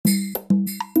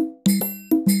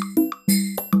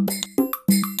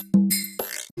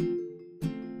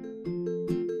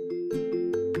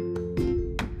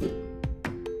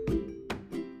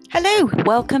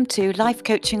Welcome to Life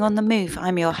Coaching on the Move.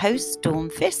 I'm your host, Dawn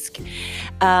Fisk.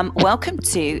 Welcome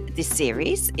to this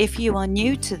series. If you are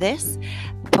new to this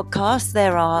podcast,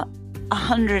 there are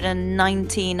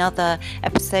 119 other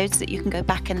episodes that you can go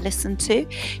back and listen to.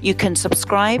 You can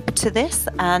subscribe to this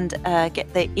and get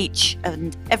each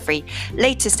and every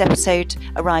latest episode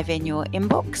arrive in your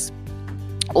inbox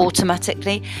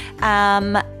automatically.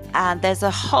 And there's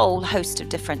a whole host of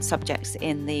different subjects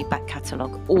in the back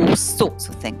catalogue, all sorts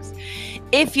of things.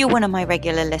 If you're one of my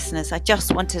regular listeners, I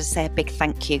just wanted to say a big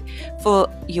thank you for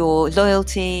your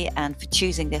loyalty and for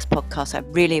choosing this podcast. I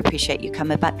really appreciate you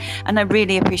coming back, and I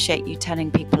really appreciate you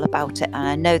telling people about it. And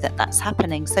I know that that's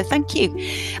happening, so thank you.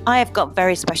 I have got a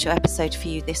very special episode for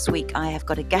you this week. I have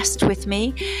got a guest with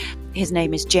me. His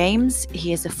name is James.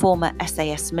 He is a former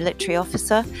SAS military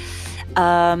officer.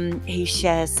 He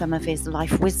shares some of his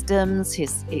life wisdoms,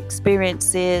 his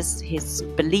experiences, his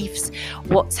beliefs,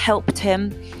 what's helped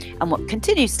him and what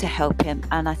continues to help him.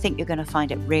 And I think you're going to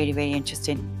find it really, really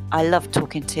interesting. I love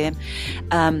talking to him.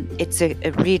 It's a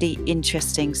really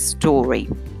interesting story.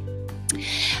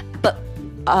 But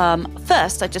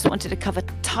first, I just wanted to cover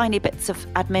tiny bits of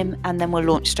admin and then we'll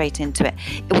launch straight into it.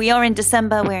 We are in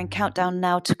December, we're in countdown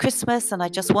now to Christmas, and I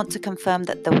just want to confirm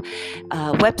that the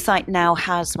website now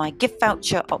has my gift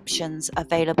voucher options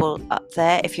available up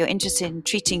there if you're interested in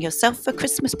treating yourself for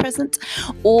Christmas present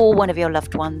or one of your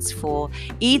loved ones for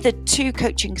either 2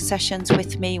 coaching sessions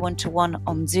with me, one-to-one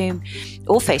on Zoom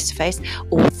or face-to-face,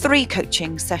 or 3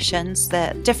 coaching sessions.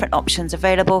 There are different options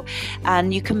available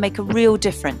and you can make a real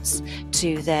difference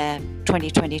to their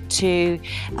 2022.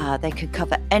 They can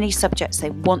cover any subjects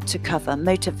they want to cover: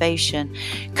 motivation,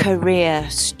 career,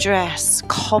 stress,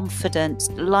 confidence,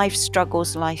 life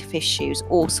struggles, life issues,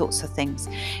 all sorts of things,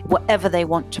 whatever they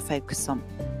want to focus on.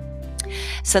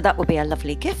 So that would be a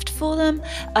lovely gift for them.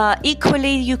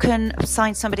 Equally, you can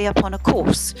sign somebody up on a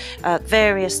course.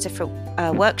 Various different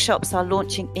workshops are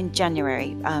launching in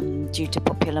January due to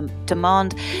popular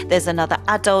demand. There's another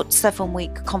adult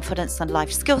 7-week confidence and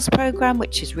life skills program,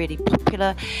 which is really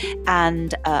popular,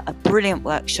 and a brilliant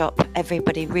workshop.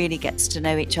 Everybody really gets to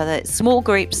know each other. It's small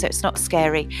groups, so it's not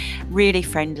scary, really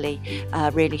friendly,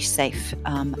 really safe,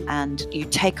 and you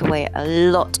take away a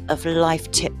lot of life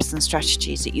tips and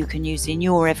strategies that you can use in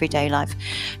your everyday life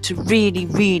to really,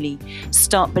 really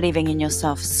start believing in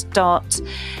yourself, start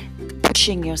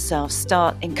pushing yourself,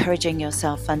 start encouraging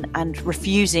yourself, and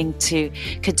refusing to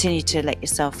continue to let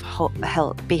yourself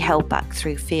be held back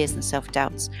through fears and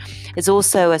self-doubts. There's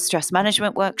also a stress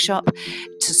management workshop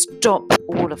to stop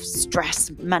all of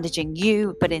stress managing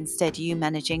you, but instead you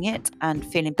managing it and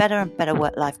feeling better and better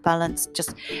work-life balance,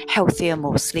 just healthier,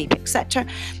 more sleep, etc.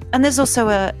 And there's also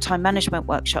a time management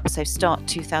workshop, so start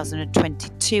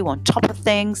 2022 on top of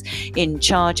things, in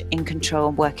charge, in control,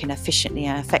 and working efficiently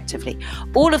and effectively.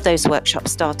 All of those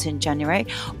workshops start in January.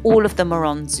 All of them are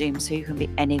on Zoom, so you can be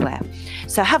anywhere.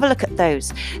 So have a look at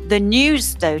those. The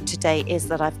news, though, today is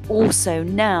that I've also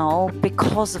now,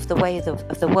 because of the way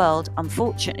of the world,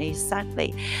 unfortunately,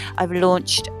 sadly, I've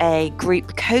launched a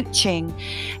group coaching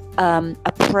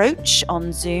approach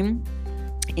on Zoom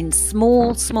in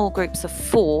small groups of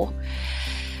 4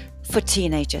 for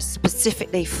teenagers,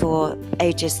 specifically for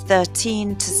ages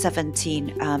 13 to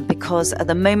 17, because at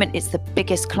the moment it's the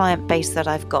biggest client base that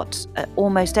I've got.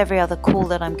 Almost every other call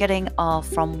that I'm getting are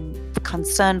from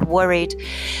concerned, worried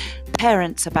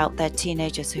parents about their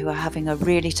teenagers who are having a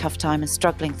really tough time and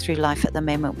struggling through life at the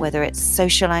moment, whether it's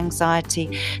social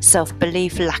anxiety,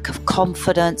 self-belief, lack of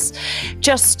confidence,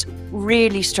 just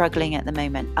really struggling at the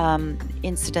moment.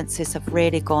 Incidences have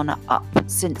really gone up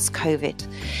since COVID.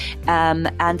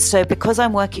 And so because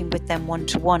I'm working with them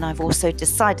one-to-one, I've also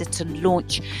decided to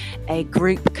launch a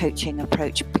group coaching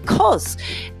approach because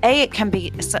it can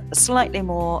be slightly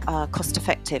more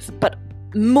cost-effective, but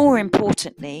more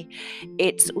importantly,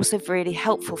 it's also really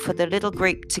helpful for the little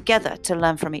group together to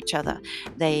learn from each other.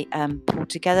 They pull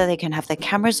together, they can have their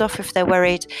cameras off if they're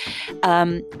worried,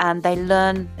 and they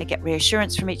learn, they get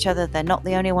reassurance from each other. They're not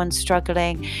the only ones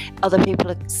struggling. Other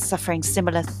people are suffering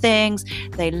similar things.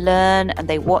 They learn and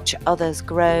they watch others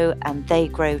grow, and they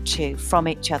grow too from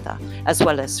each other as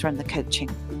well as from the coaching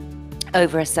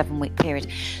over a 7-week period.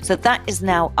 So that is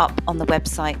now up on the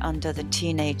website under the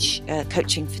teenage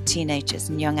coaching for teenagers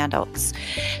and young adults.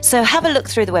 So have a look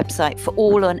through the website for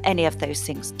all on any of those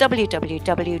things.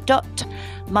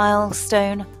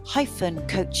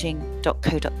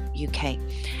 www.milestone-coaching.co.uk.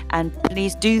 And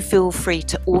please do feel free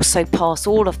to also pass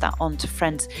all of that on to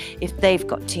friends if they've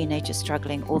got teenagers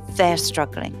struggling or they're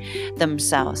struggling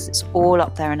themselves. It's all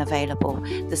up there and available,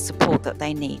 the support that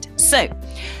they need. So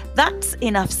that's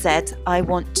enough said. I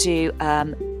want to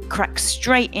crack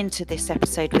straight into this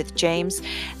episode with James.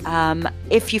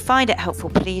 If you find it helpful,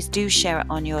 please do share it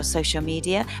on your social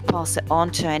media, pass it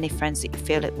on to any friends that you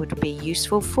feel it would be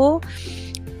useful for.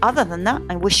 Other than that,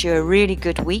 I wish you a really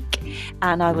good week,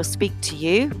 and I will speak to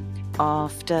you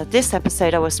after this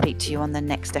episode. I will speak to you on the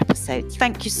next episode.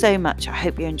 Thank you so much. I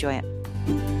hope you enjoy it.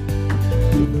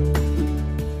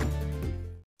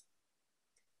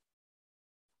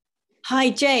 Hi,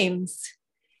 James.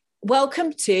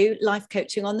 Welcome to Life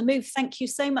Coaching on the Move. Thank you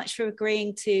so much for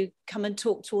agreeing to come and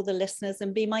talk to all the listeners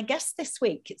and be my guest this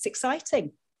week. It's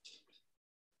exciting.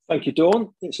 Thank you,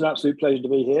 Dawn. It's an absolute pleasure to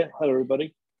be here. Hello,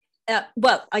 everybody.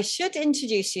 Well, I should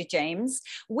introduce you, James.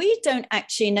 We don't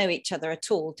actually know each other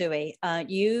at all, do we?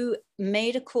 You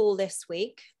made a call this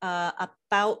week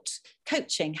about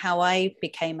coaching, how I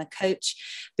became a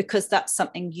coach, because that's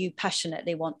something you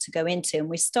passionately want to go into. And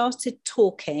we started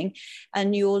talking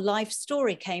and your life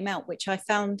story came out, which I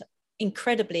found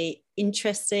incredibly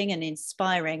interesting and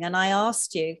inspiring. And I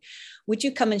asked you, would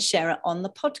you come and share it on the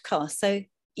podcast? So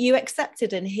you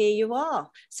accepted, and here you are.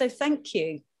 So thank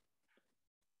you.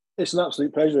 It's an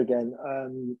absolute pleasure again.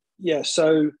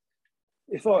 So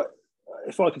if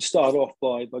I could start off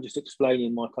by just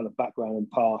explaining my kind of background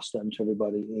and past to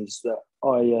everybody, is that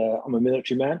I'm a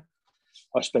military man.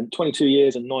 I spent 22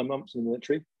 years and 9 months in the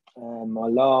military. My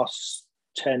last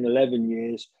 10, 11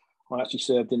 years, I actually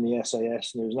served in the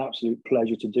SAS, and it was an absolute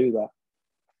pleasure to do that.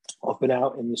 I've been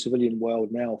out in the civilian world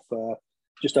now for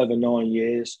just over 9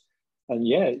 years, and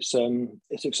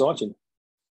it's exciting.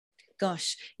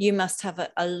 Gosh, you must have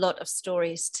a lot of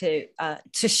stories to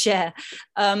share.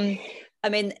 I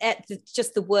mean,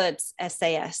 just the words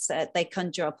SAS, they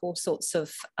conjure up all sorts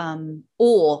of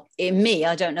awe in me.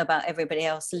 I don't know about everybody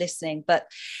else listening, but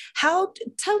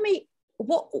tell me,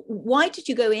 why did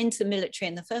you go into the military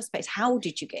in the first place? How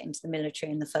did you get into the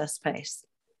military in the first place?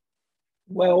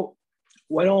 Well,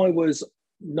 when I was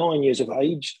 9 years of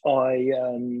age, I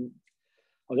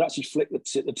was actually flicked the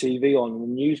TV on and the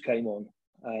news came on.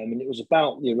 And it was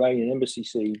about the Iranian embassy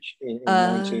siege in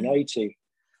 1980.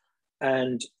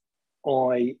 And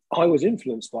I was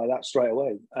influenced by that straight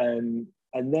away. And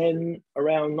then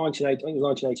around 1980, I think it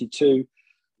was 1982,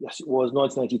 yes, it was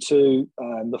 1982,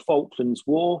 the Falklands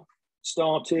War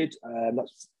started.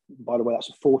 That's, by the way,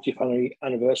 that's the 40th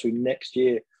anniversary next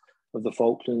year of the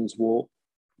Falklands War.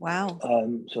 Wow.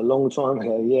 It's a long time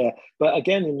ago, yeah. But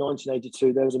again, in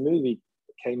 1982, there was a movie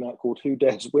that came out called Who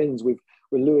Dares Wins with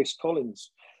Lewis Collins.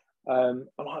 And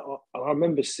I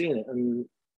remember seeing it, and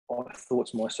I thought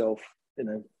to myself, I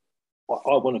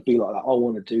want to be like that. I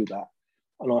want to do that.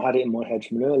 And I had it in my head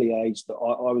from an early age that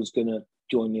I was going to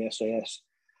join the SAS.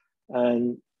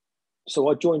 And so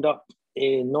I joined up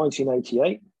in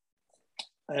 1988,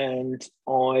 and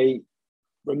I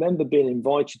remember being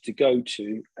invited to go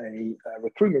to a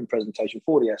recruitment presentation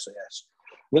for the SAS.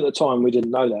 And at the time, we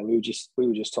didn't know that. We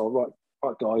were just told,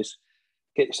 right, guys,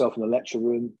 get yourself in the lecture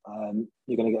room.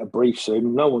 You're going to get a brief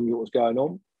soon. No one knew what was going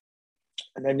on.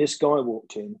 And then this guy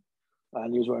walked in,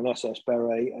 and he was wearing an SS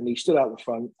beret, and he stood out the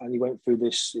front, and he went through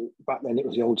this. Back then, it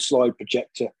was the old slide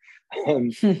projector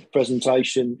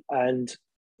presentation, and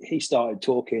he started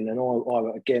talking, and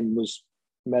I again was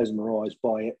mesmerised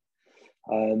by it.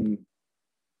 And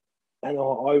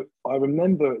I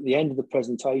remember at the end of the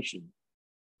presentation,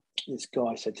 this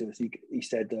guy said to us, he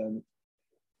said,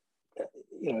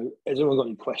 has anyone got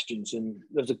any questions? And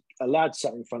there was a lad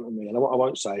sat in front of me, and I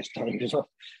won't say his name because I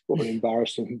would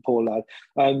embarrass him, poor lad.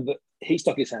 But he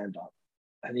stuck his hand up,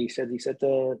 and he said,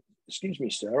 "Excuse me,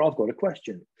 sir, I've got a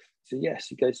question." He said, "Yes."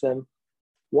 He goes,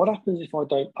 "What happens if I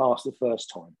don't pass the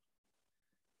first time?"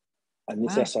 And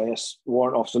this SAS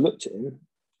warrant officer looked at him,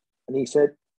 and he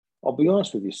said, "I'll be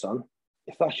honest with you, son.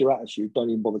 If that's your attitude,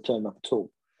 don't even bother turning up at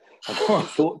all."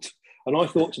 And I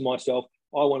thought to myself,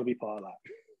 I want to be part of that.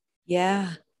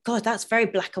 Yeah. God, that's very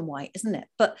black and white, isn't it?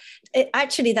 But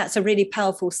actually, that's a really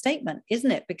powerful statement,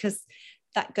 isn't it? Because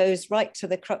that goes right to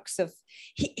the crux of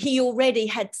he already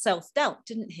had self-doubt,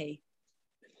 didn't he?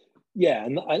 Yeah,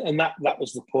 and that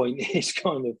was the point. He's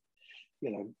kind of,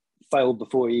 failed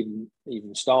before he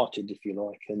even started, if you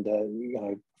like. And,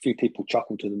 a few people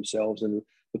chuckled to themselves. And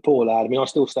the poor lad, I mean, I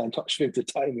still stay in touch with him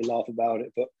today and we laugh about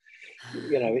it. But,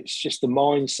 it's just the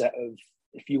mindset of,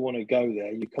 if you want to go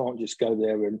there, you can't just go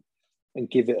there and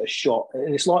give it a shot.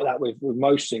 And it's like that with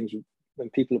most things. When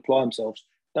people apply themselves,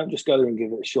 don't just go there and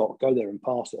give it a shot. Go there and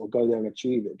pass it, or go there and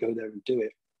achieve it. Go there and do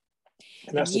it.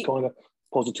 And that's the kind of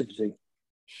positivity.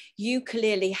 You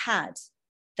clearly had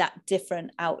that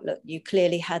different outlook. You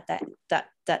clearly had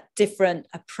that different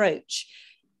approach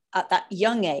at that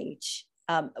young age,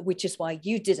 which is why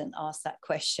you didn't ask that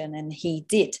question and he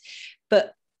did.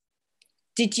 But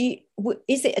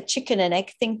is it a chicken and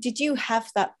egg thing? Did you have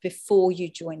that before you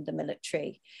joined the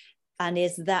military? And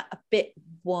is that a bit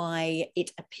why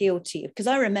it appealed to you? Because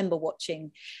I remember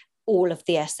watching all of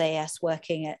the SAS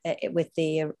working with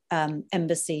the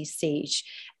embassy siege,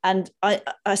 and I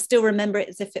still remember it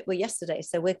as if it were yesterday.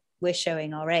 So we're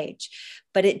showing our age,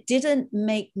 but it didn't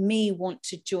make me want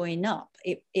to join up.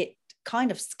 It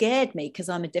kind of scared me because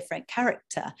I'm a different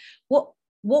character. What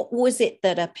was it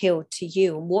that appealed to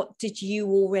you, and what did you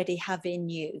already have in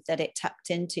you that it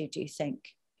tapped into, do you think?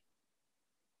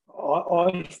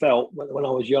 I felt when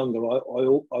I was younger, I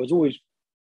was always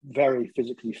very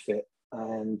physically fit,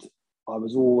 and I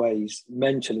was always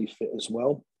mentally fit as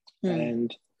well.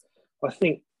 And I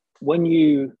think when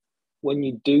you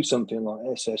do something like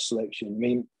SS selection, I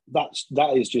mean,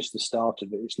 that is just the start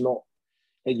of it. It's not,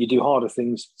 you do harder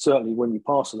things certainly when you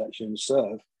pass selection and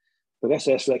serve, but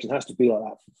SS selection has to be like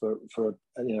that for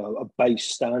a base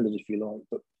standard, if you like.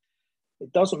 But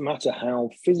it doesn't matter how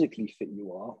physically fit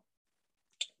you are.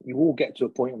 You all get to a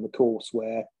point on the course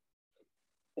where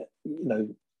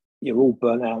you're all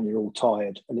burnt out and you're all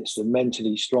tired, and it's the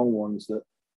mentally strong ones that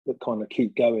kind of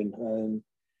keep going.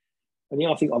 And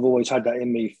I think I've always had that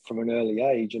in me from an early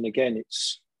age. And again,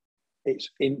 it's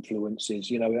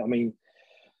influences. I mean,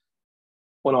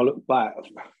 when I look back,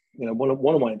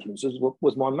 one of my influences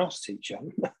was my maths teacher.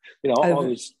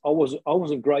 I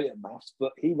wasn't great at maths,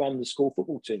 but he ran the school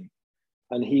football team,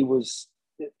 and he was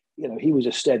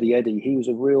a steady Eddie. He was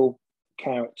a real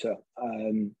character,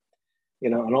 and I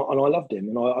loved him,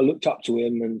 and I looked up to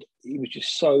him, and he was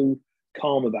just so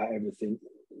calm about everything.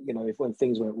 If when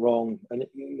things went wrong, and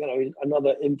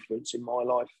another influence in my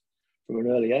life from an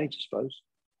early age, I suppose.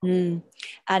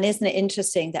 And isn't it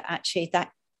interesting that actually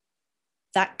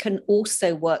that can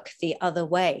also work the other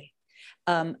way,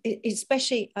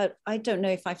 especially I don't know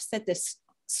if I've said this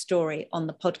story on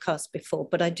the podcast before,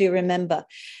 but I do remember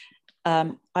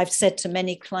I've said to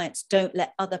many clients, don't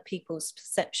let other people's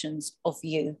perceptions of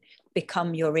you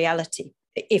become your reality.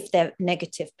 If they're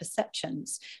negative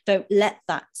perceptions, don't let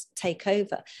that take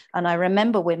over. And I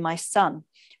remember with my son,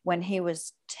 when he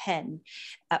was 10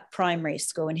 at primary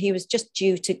school, and he was just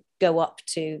due to go up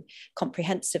to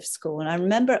comprehensive school. And I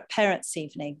remember at parents'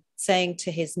 evening saying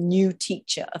to his new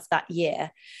teacher of that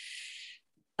year,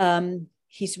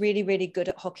 he's really, really good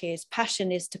at hockey. His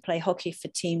passion is to play hockey for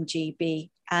Team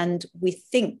GB. And we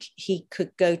think he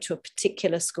could go to a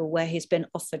particular school where he's been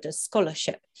offered a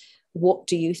scholarship. What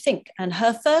do you think? And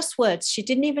her first words, she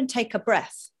didn't even take a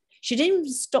breath. She didn't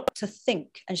even stop to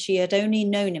think. And she had only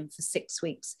known him for 6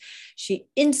 weeks. She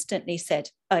instantly said,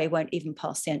 oh, he won't even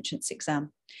pass the entrance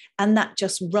exam. And that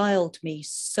just riled me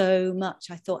so much.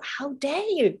 I thought, how dare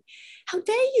you? How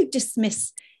dare you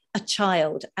dismiss a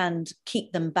child and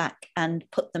keep them back and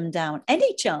put them down?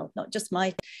 Any child, not just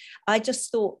my. I just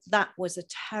thought that was a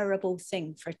terrible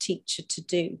thing for a teacher to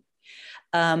do,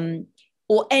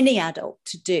 or any adult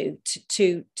to do,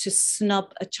 to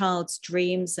snub a child's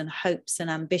dreams and hopes and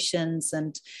ambitions.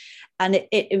 And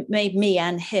it made me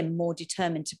and him more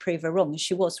determined to prove her wrong. And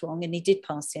she was wrong, and he did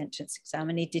pass the entrance exam,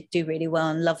 and he did do really well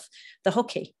and love the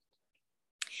hockey.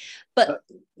 But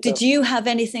did you have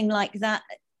anything like that,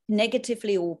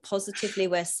 negatively or positively,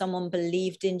 where someone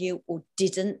believed in you or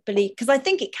didn't believe? Because I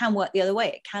think it can work the other way.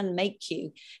 It can make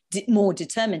you more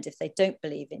determined if they don't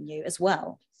believe in you as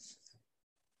well.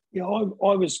 Yeah,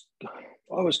 I was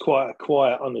quite a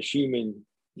quiet, unassuming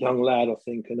young lad, I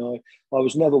think, and I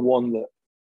was never one that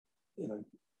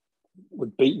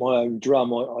would beat my own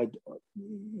drum. I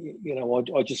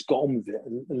just got on with it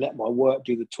and let my work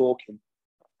do the talking.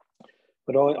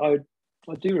 But I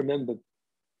do remember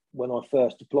when I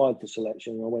first applied for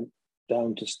selection, I went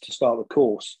down to start the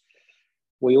course.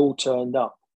 We all turned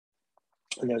up,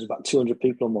 and there was about 200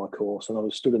 people on my course, and I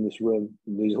was stood in this room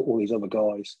with all these other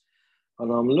guys.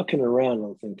 And I'm looking around and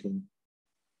I'm thinking,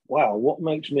 wow, what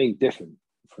makes me different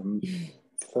from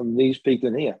these people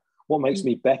in here? What makes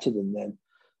me better than them?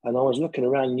 And I was looking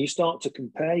around, and you start to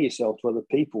compare yourself to other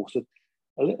people. So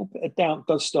a little bit of doubt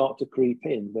does start to creep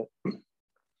in. But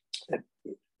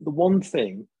the one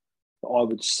thing that I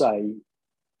would say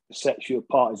sets you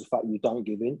apart is the fact that you don't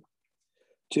give in.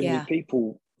 Too many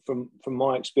people, from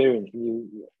my experience,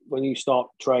 when you start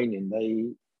training,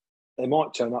 they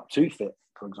might turn up too fit,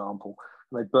 for example,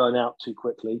 and they burn out too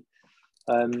quickly.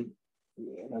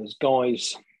 There's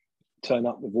guys turn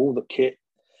up with all the kit,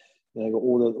 got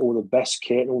all the best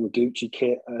kit and all the Gucci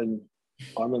kit, and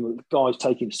I remember guys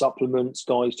taking supplements,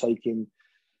 guys taking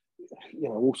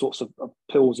all sorts of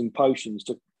pills and potions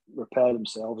to repair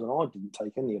themselves, and I didn't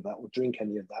take any of that or drink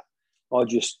any of that. I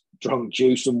just drank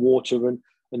juice and water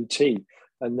and tea,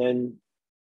 and then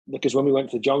because when we went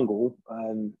to the jungle,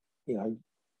 you know,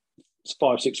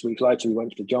 5-6 weeks later, we went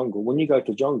to the jungle. When you go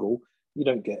to the jungle, you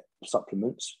don't get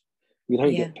supplements, you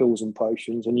don't get pills and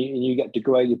potions, and you get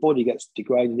degraded. Your body gets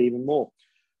degraded even more.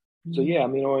 So yeah, I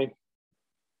mean,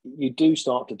 you do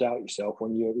start to doubt yourself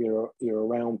when you're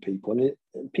around people,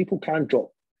 and people can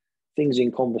drop things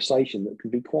in conversation that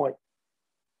can be quite,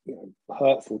 you know,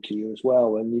 hurtful to you as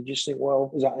well. And you just think,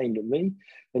 well, is that aimed at me?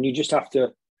 And you just have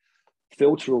to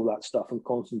filter all that stuff and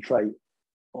concentrate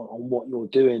on what you're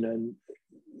doing. And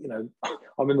you know, I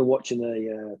remember watching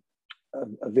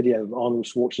a video of Arnold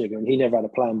Schwarzenegger, and he never had a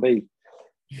plan B.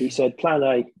 He said, plan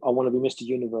A, I want to be Mr.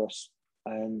 Universe.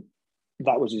 And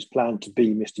that was his plan, to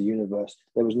be Mr. Universe.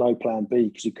 There was no plan B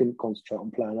because he couldn't concentrate on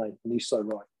plan A. And he's so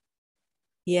right.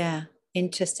 Yeah,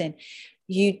 interesting.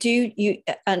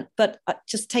 But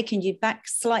just taking you back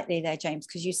slightly there, James,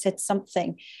 because you said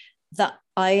something that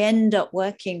I end up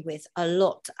working with a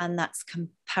lot, and that's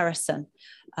comparison.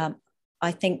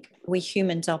 I think we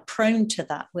humans are prone to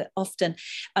that. We're often,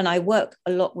 and I work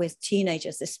a lot with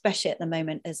teenagers, especially at the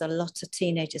moment. There's a lot of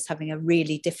teenagers having a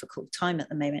really difficult time at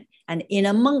the moment. And in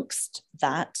amongst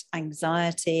that,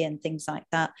 anxiety and things like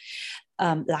that,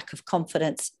 lack of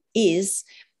confidence, is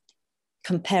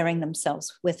comparing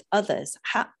themselves with others.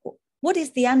 What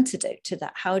is the antidote to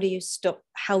that? How do you stop?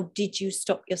 How did you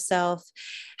stop yourself?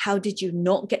 How did you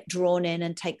not get drawn in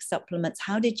and take supplements?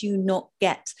 How did you not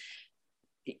get,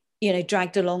 you know,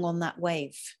 dragged along on that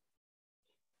wave?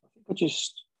 I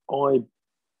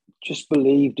just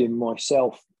believed in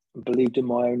myself, believed in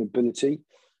my own ability,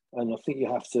 and I think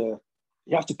you have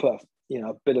to put, you know,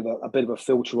 a bit of a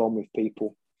filter on with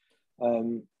people.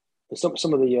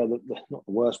 Some of the not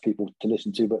the worst people to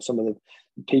listen to, but some of the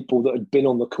people that had been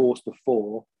on the course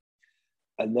before,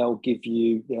 and they'll give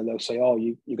you, you know, they'll say, oh,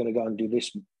 you're going to go and do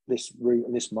this route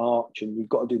and this march, and you've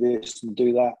got to do this and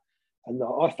do that. And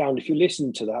I found if you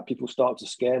listen to that, people start to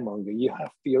scaremonger. You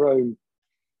have, for your own,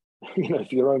 you know,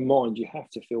 for your own mind, you have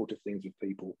to filter things with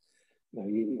people. You know,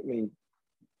 I mean,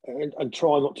 and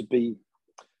try not to be,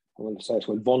 I'm going to say it's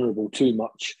vulnerable too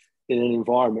much in an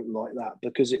environment like that,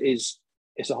 because it's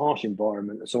a harsh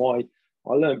environment. So I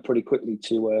learned pretty quickly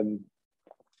to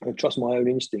trust my own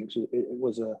instincts. It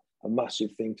was a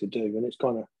massive thing to do, and it's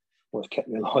kind of what's kept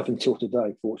me alive until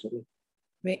today, fortunately.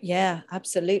 Yeah,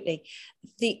 absolutely.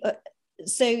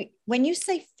 So when you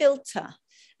say filter,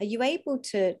 are you able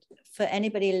to, for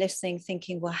anybody listening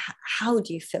thinking, well, how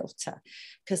do you filter?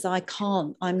 Because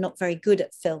I'm not very good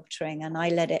at filtering, and I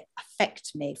let it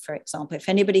affect me. For example, if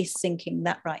anybody's thinking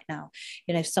that right now,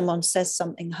 you know, if someone says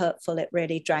something hurtful, it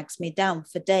really drags me down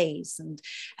for days. And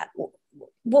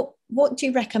what do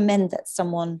you recommend that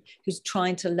someone who's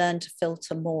trying to learn to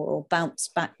filter more or bounce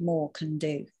back more can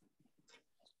do?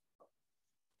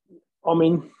 I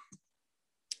mean,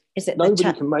 is it nobody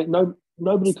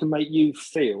can make you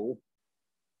feel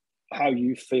how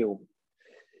you feel.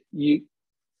 They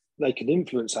can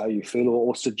influence how you feel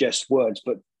or suggest words,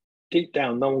 but deep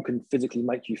down, no one can physically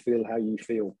make you feel how you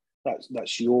feel.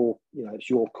 That's your, you know,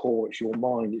 it's your core, it's your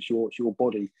mind, it's your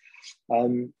body.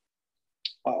 I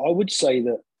would say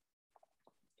that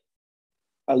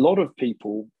a lot of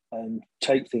people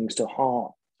take things to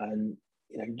heart, and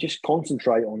you know, just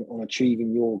concentrate on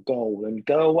achieving your goal and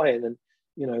go away. And then,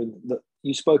 you know,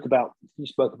 you spoke about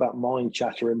mind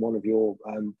chatter in one of your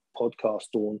podcasts,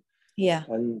 Dawn. Yeah.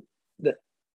 And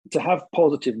to have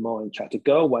positive mind chatter,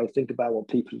 go away, think about what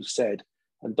people have said,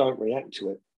 and don't react to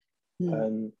it.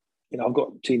 And you know, I've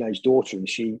got a teenage daughter, and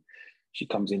she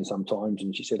comes in sometimes,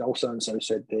 and she said, "Oh, so and so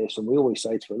said this," and we always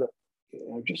say to her, "Look, you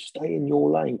know, just stay in your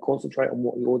lane, concentrate on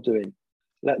what you're doing.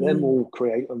 Let them all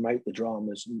create and make the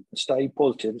dramas, and stay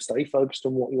positive, stay focused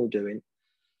on what you're doing."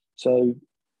 So,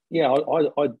 yeah,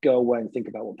 I'd go away and think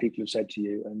about what people have said to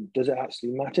you, and does it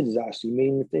actually matter? Does it actually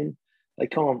mean anything? They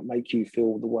can't make you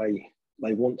feel the way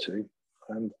they want to,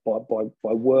 and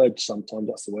by words. Sometimes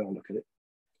that's the way I look at it.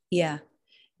 Yeah.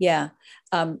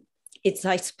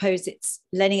 I suppose it's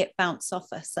letting it bounce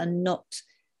off us and not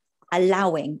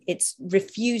allowing. It's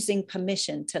refusing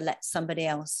permission to let somebody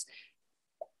else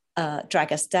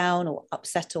drag us down or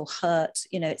upset or hurt.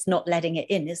 You know, it's not letting it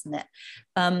in, isn't it?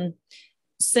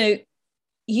 So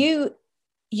you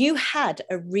had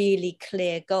a really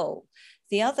clear goal.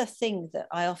 The other thing that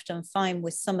I often find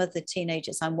with some of the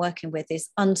teenagers I'm working with is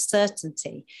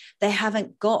uncertainty. They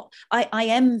haven't got, I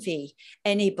envy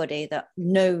anybody that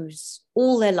knows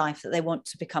all their life that they want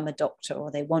to become a doctor,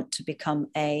 or they want to become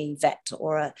a vet,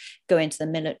 or go into the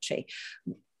military.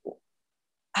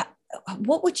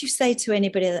 What would you say to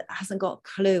anybody that hasn't got a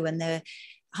clue, and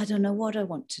I don't know what I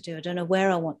want to do, I don't know where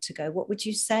I want to go? What would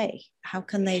you say? How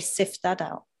can they sift that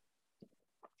out?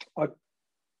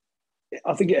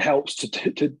 I think it helps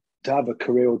to have a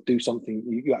career or do something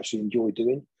you actually enjoy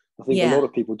doing. I think a lot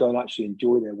of people don't actually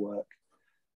enjoy their work.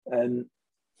 And,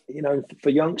 for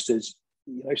youngsters,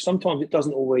 sometimes it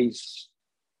doesn't always,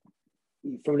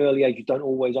 from an early age, you don't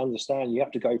always understand. You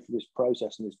have to go through this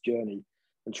process and this journey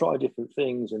and try different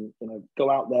things and, go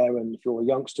out there. And if you're a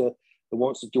youngster that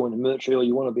wants to join the military or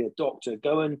you want to be a doctor,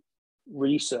 go and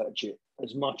research it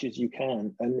as much as you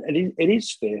can. And it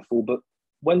is fearful, but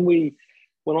when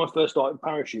I first started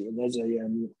parachuting, there's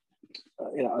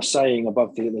a saying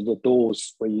above the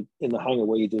doors where you in the hangar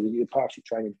where you do your parachute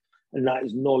training, and that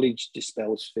is knowledge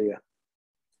dispels fear.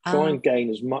 Try and gain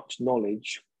as much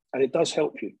knowledge, and it does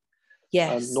help you.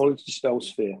 Yes. Knowledge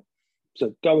dispels fear.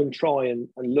 So go and try and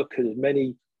look at as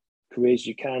many careers as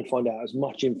you can, find out as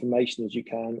much information as you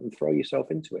can, and throw yourself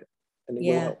into it, and it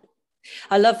will help.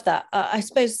 I love that. I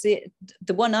suppose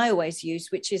the one I always use,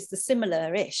 which is the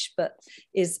similar-ish, but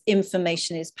is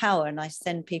information is power. And I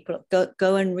send people,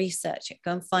 go and research it,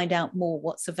 go and find out more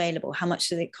what's available. How much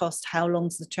does it cost? How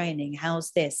long's the training? How's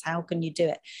this? How can you do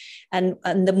it? And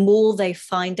the more they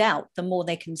find out, the more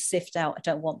they can sift out, I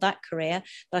don't want that career,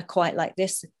 but I quite like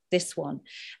this one.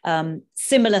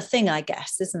 Similar thing, I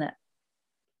guess, isn't it?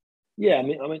 Yeah,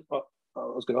 I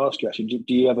was going to ask you actually,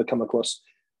 do you ever come across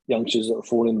youngsters that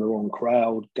fall in the wrong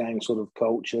crowd, gang sort of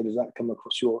culture? Does that come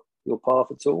across your path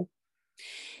at all?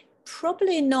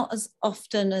 Probably not as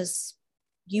often as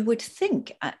you would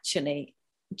think, actually.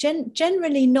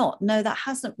 Generally not. No, that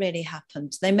hasn't really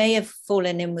happened. They may have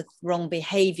fallen in with wrong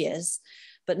behaviours,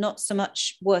 but not so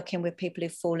much working with people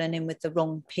who've fallen in with the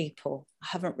wrong people. I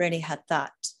haven't really had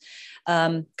that.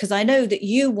 Because I know that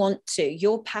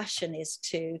your passion is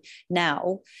to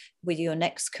now, with your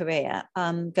next career,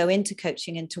 go into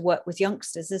coaching and to work with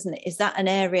youngsters, isn't it? Is that an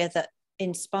area that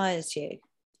inspires you?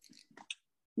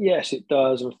 Yes, it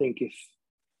does. I think if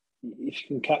you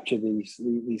can capture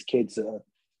these kids at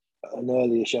an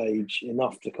earlyish age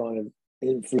enough to kind of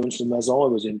influence them as I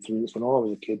was influenced when I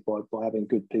was a kid by having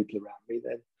good people around me,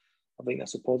 then I think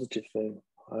that's a positive thing.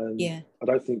 I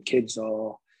don't think kids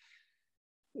are.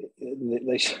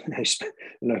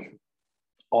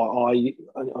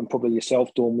 I'm probably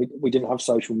yourself, Dawn. We didn't have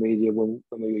social media when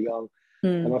we were young,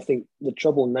 and I think the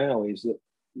trouble now is that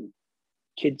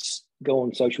kids go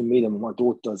on social media, and my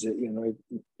daughter does it,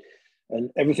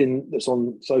 and everything that's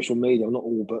on social media, not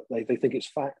all, but they think it's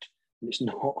fact, and it's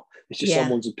not. It's just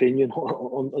someone's opinion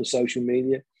on social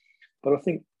media. But I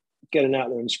think getting out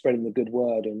there and spreading the good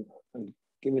word and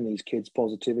giving these kids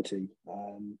positivity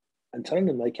and telling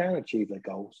them they can achieve their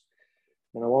goals.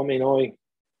 From an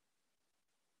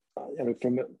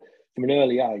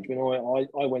early age,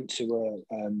 I went to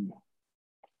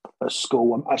a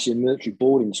school, actually a military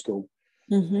boarding school,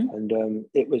 and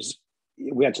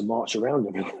we had to march around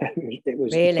everywhere. It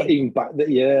was really? Even back then,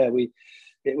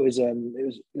 it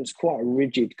was quite a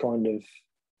rigid kind of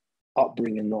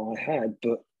upbringing that I had,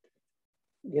 but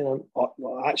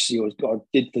I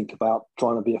did think about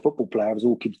trying to be a football player, as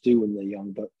all kids do when they're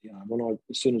young. But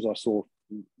as soon as I saw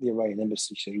the Iranian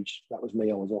embassy siege, that was me.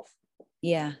 I was off.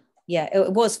 Yeah,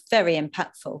 it was very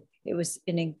impactful. It was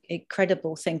an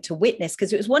incredible thing to witness,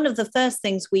 because it was one of the first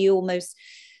things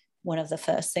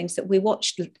that we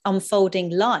watched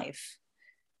unfolding live.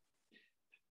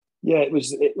 Yeah, it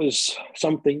was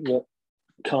something that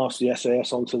cast the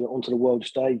SAS onto the world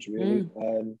stage, really,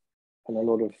 and a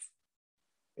lot of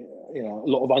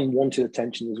unwanted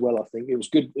attention as well. I think it was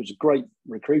good. It was a great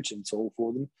recruiting tool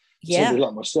for them. Somebody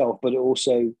like myself, but it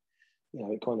also,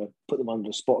 it kind of put them under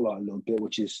the spotlight a little bit,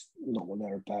 which is not what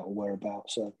they're about or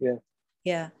whereabouts. So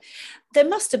yeah. There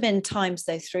must have been times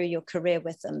though through your career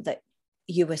with them that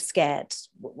you were scared,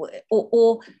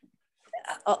 or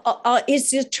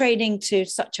is your training to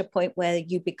such a point where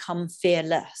you become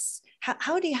fearless?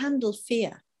 How do you handle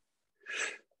fear?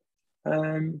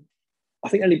 I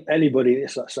think anybody,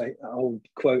 it's like say an old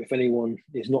quote: if anyone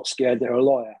is not scared, they're a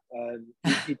liar.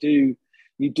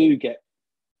 You do get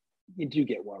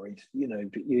worried,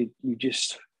 but you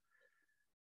just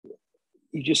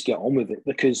get on with it,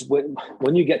 because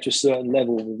when you get to a certain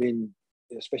level within,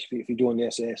 especially if you're doing the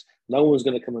SAS, no one's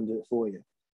going to come and do it for you.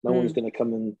 No one's going to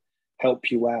come and help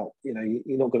you out.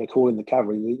 You're not going to call in the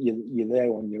cavalry. You're there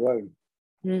on your own.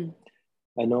 And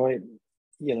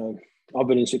I've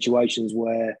been in situations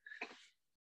where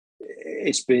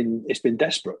it's been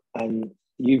desperate, and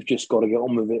you've just got to get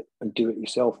on with it and do it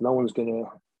yourself. No one's going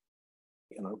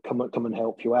to come and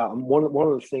help you out. And one of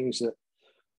the things that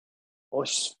I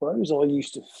suppose I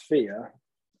used to fear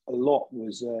a lot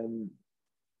was I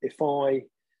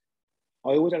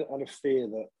always had a fear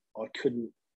that I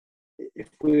couldn't, if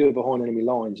we were behind enemy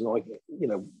lines and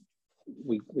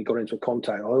we got into a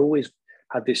contact, I always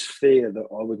had this fear that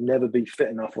I would never be fit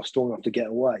enough or strong enough to get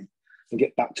away and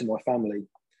get back to my family.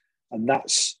 And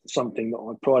that's something that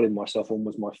I prided myself on,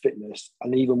 was my fitness.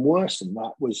 And even worse than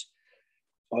that was,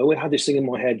 I always had this thing in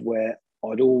my head where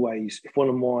I'd always, if one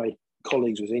of my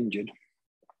colleagues was injured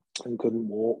and couldn't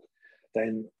walk,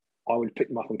 then I would pick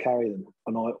them up and carry them.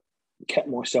 And I kept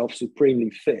myself supremely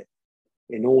fit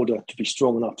in order to be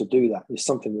strong enough to do that. It's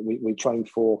something that we trained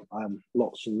for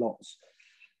lots and lots.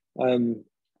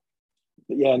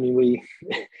 But yeah, I mean,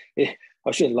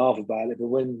 I shouldn't laugh about it, but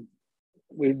when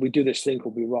we do this thing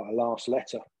called we write a last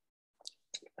letter,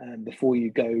 and before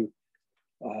you go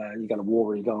to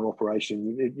war or you go on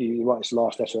operation, you write this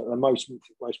last letter, and most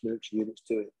military units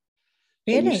do it.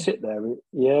 Really? So you sit there,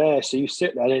 yeah. So you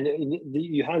sit there and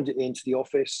you hand it into the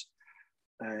office,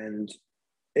 and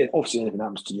obviously anything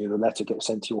happens to you, the letter gets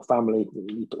sent to your family.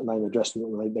 You put the name and address,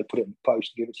 and they put it in the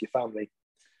post and give it to your family.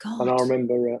 God. And I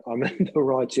remember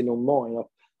writing on mine.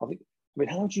 I mean,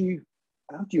 how do you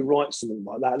write something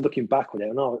like that? Looking back on it,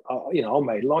 and I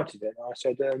made light of it. And I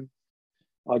said,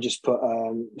 I just put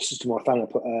this is to my family.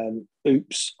 I put,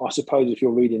 oops. I suppose if you're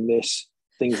reading this,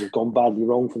 things have gone badly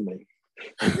wrong for me.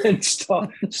 And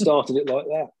started it like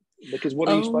that, because what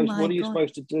are you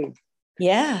supposed to do?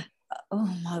 Yeah.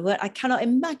 Oh my word, I cannot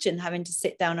imagine having to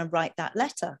sit down and write that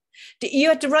letter. You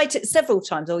had to write it several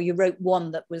times, or you wrote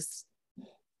one that was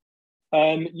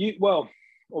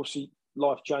obviously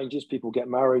life changes, people get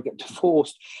married, get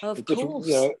divorced, of different, course.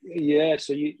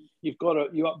 so you've got to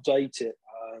update it.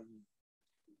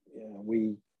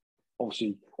 We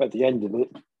obviously at the end of it,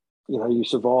 you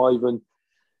survive and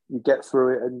you get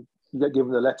through it, and you get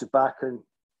given the letter back. And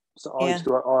so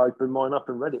I opened mine up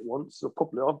and read it once. So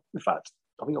in fact,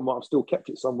 I think I might have still kept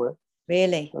it somewhere.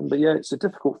 Really? But yeah, it's a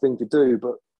difficult thing to do.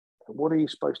 But what are you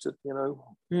supposed to,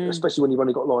 especially when you've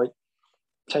only got like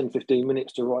 10, 15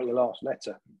 minutes to write your last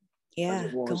letter. Yeah,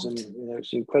 it was, God. And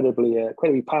it's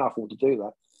incredibly powerful to do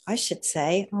that. I should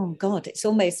say, oh God, it's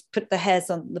almost put the hairs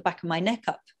on the back of my neck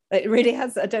up. It really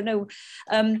has. I don't know.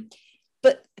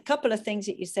 But a couple of things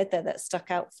that you said there that stuck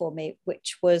out for me,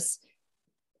 which was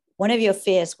one of your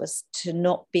fears was to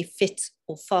not be fit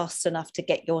or fast enough to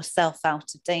get yourself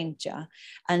out of danger.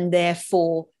 And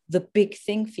therefore, the big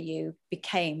thing for you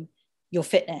became your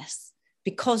fitness,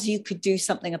 because you could do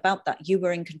something about that. You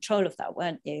were in control of that,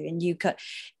 weren't you? And you could,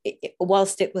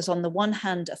 whilst it was on the one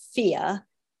hand a fear,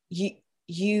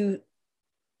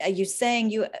 are you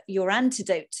saying your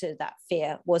antidote to that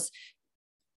fear was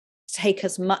take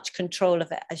as much control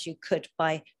of it as you could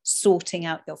by sorting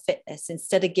out your fitness?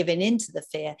 Instead of giving into the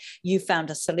fear, you found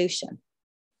a solution.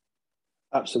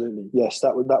 Absolutely, yes.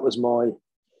 That was my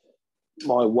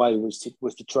way was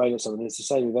to train at something. It's the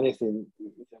same with anything,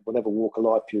 whatever walk of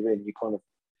life you're in.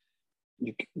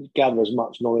 You gather as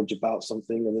much knowledge about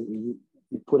something, and then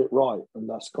you put it right, and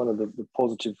that's kind of the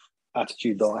positive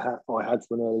attitude that I had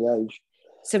from an early age.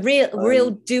 It's a real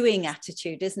doing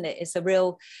attitude, isn't it? It's a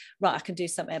real, right, I can do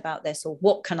something about this, or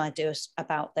what can I do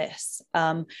about this?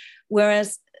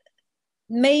 Whereas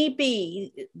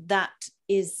maybe that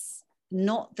is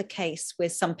not the case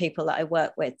with some people that I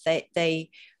work with.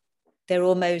 They're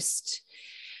almost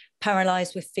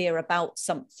paralyzed with fear about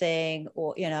something,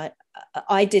 or,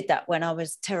 I did that when I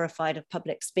was terrified of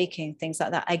public speaking, things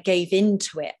like that. I gave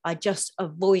into it. I just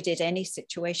avoided any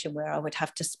situation where I would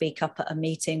have to speak up at a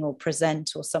meeting or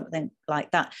present or something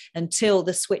like that, until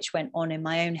the switch went on in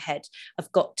my own head.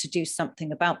 I've got to do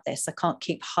something about this. I can't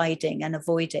keep hiding and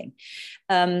avoiding.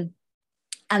 And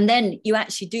then you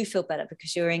actually do feel better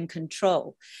because you're in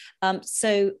control.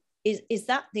 So is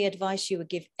that the advice you would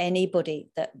give anybody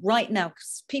that right now,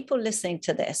 because people listening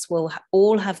to this will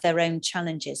all have their own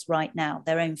challenges right now,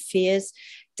 their own fears,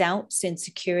 doubts,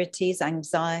 insecurities,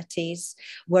 anxieties,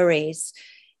 worries.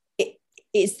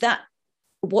 Is that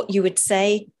what you would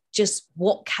say? Just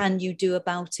what can you do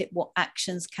about it? What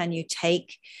actions can you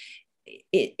take?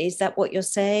 Is that what you're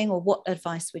saying, or what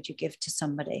advice would you give to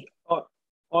somebody?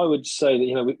 I would say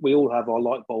that, we all have our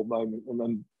light bulb moment,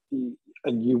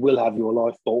 and you will have your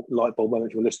light bulb moment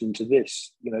if you're listening to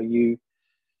this. You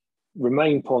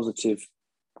remain positive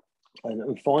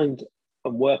and find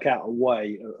and work out a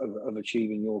way of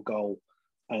achieving your goal,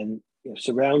 and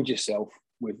surround yourself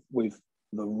with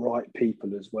the right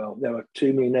people as well. There are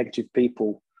too many negative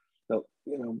people that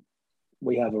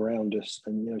we have around us,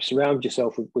 and surround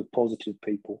yourself with positive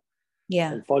people.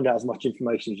 Yeah, and find out as much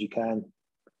information as you can,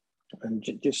 and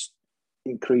just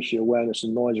increase your awareness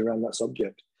and knowledge around that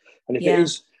subject. And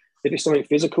if it's something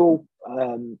physical,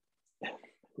 I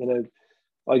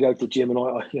go to the gym and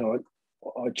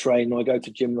I train. I go to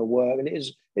the gym and I work, and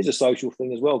it's a social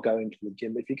thing as well, going to the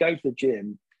gym. But if you go to the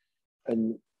gym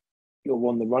and you're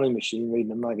on the running machine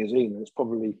reading a magazine, and it's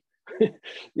probably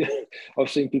yeah, I've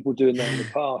seen people doing that in the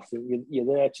past, and you're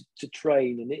there to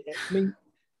train. And I mean,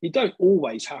 you don't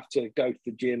always have to go to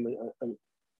the gym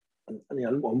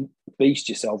and beast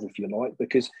yourself, if you like,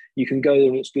 because you can go there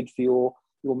and it's good for your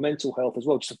mental health as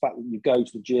well. Just the fact that you go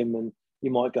to the gym and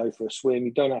you might go for a swim,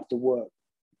 you don't have to work,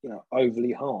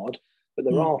 overly hard. But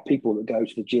there are people that go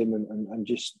to the gym and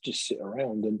just sit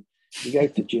around, and you go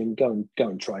to the gym, go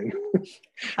and train.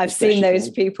 I've seen those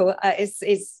people.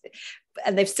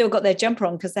 And they've still got their jumper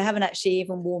on because they haven't actually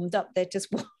even warmed up. They're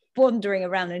just wandering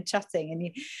around and chatting,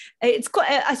 and it's quite,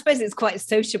 I suppose it's quite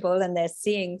sociable, and they're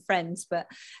seeing friends, but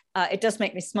it does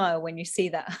make me smile when you see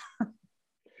that.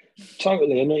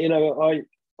 Totally. And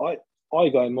I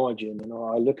go in my gym and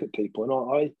I look at people,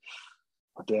 and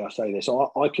I dare I say this,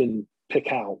 I can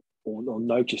pick out or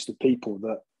notice the people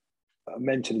that are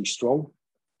mentally strong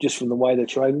just from the way they're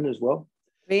training as well.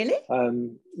 Really?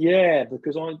 Yeah,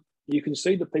 because you can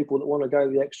see the people that want to go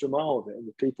the extra mile of it, and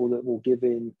the people that will give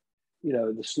in,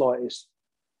 the slightest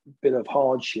bit of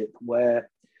hardship, where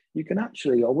you can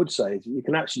actually, I would say, you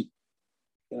can actually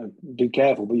be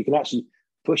careful, but you can actually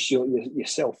push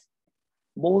yourself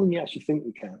more than you actually think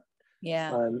you can.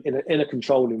 Yeah. In a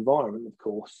controlled environment, of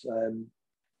course.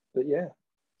 But yeah.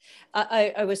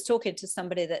 I was talking to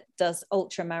somebody that does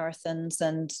ultra marathons,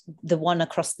 and the one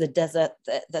across the desert,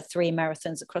 the 3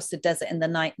 marathons across the desert in the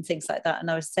night and things like that. And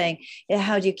I was saying, yeah,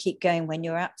 how do you keep going when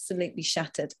you're absolutely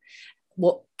shattered?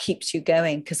 What keeps you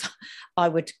going? Because I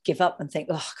would give up and think,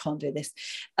 oh, I can't do this.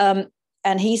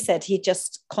 And he said he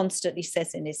just constantly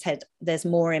says in his head, there's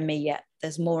more in me yet.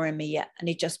 There's more in me yet. And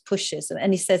he just pushes.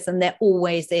 And he says, and there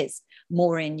always is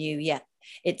more in you yet.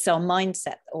 It's our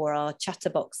mindset or our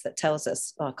chatterbox that tells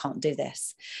us, oh, I can't do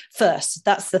this first.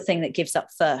 That's the thing that gives up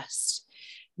first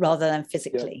rather than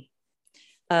physically.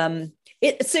 Yeah.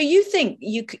 So you think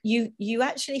you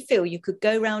actually feel you could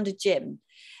go around a gym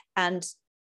and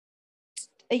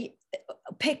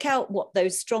pick out what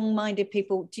those strong-minded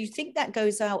people, do you think that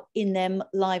goes out in their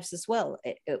lives as well,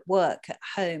 at work, at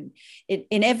home,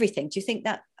 in everything? Do you think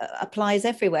that applies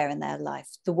everywhere in their life,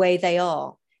 the way they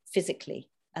are physically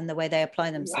and the way they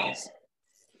apply themselves?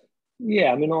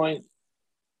 Yeah, I mean,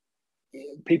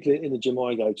 people in the gym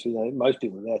I go to, most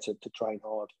people are there to train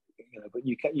hard, but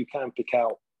you can pick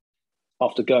out,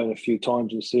 after going a few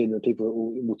times and seeing the people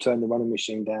that will turn the running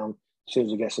machine down as soon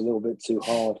as it gets a little bit too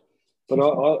hard. But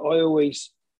I always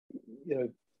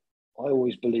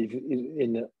believe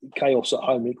in chaos at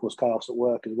home equals chaos at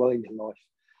work as well in your life.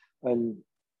 And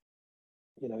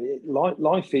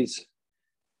life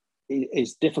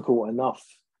is difficult enough.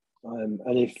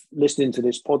 And if listening to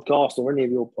this podcast or any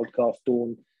of your podcasts,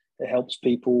 Dawn, it helps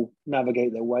people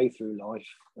navigate their way through life.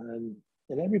 And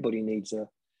everybody needs a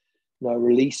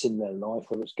release in their life,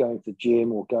 whether it's going to the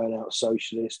gym or going out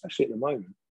socially, especially at the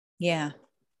moment. Yeah.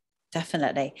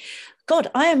 Definitely. God,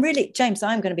 I am really, James,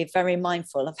 I'm going to be very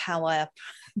mindful of how I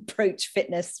approach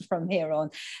fitness from here on.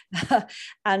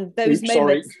 And those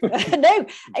moments, no,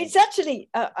 it's actually,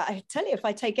 I tell you, if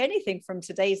I take anything from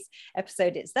today's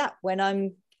episode, it's that when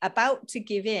I'm about to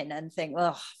give in and think,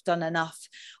 oh, I've done enough,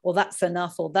 or that's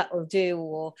enough, or that will do,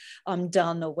 or I'm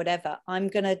done, or whatever, I'm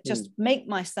going to just make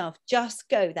myself just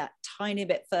go that tiny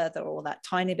bit further or that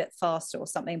tiny bit faster or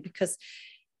something, because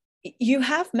you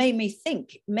have made me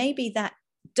think maybe that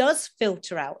does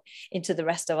filter out into the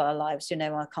rest of our lives.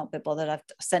 I can't be bothered. I've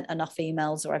sent enough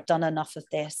emails, or I've done enough of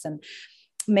this. And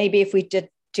maybe if we did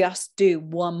just do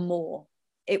one more,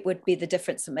 it would be the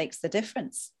difference that makes the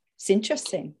difference. It's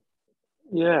interesting.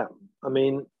 Yeah. I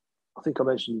mean, I think I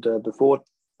mentioned before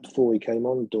we came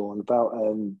on, Dawn, about,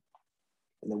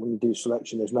 when you do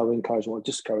selection, there's no encouragement or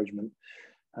discouragement.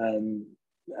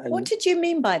 What did you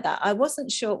mean by that? I wasn't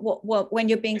sure what when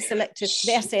you're being selected,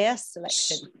 the SAS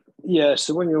selection. Yeah,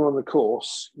 so when you're on the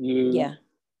course, you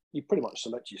pretty much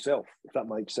select yourself, if that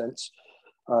makes sense.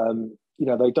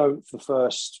 They don't, for the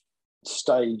first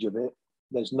stage of it,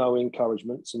 there's no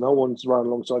encouragement. So no one's running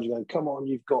alongside you going, come on,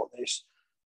 you've got this.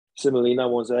 Similarly, no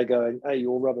one's there going, hey,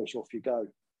 you're rubbish, off you go.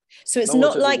 So it's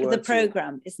not like the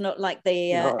program. It's not like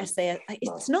the SAS.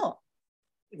 It's not.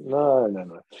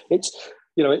 No.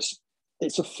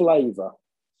 It's a flavour,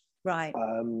 right?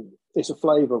 It's a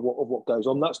flavour of what goes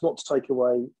on. That's not to take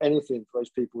away anything for those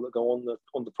people that go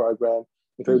on the program,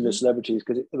 including the celebrities,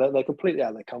 because they're completely out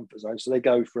of their comfort zone. So they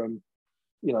go from,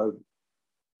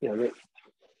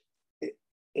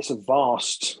 it's a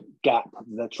vast gap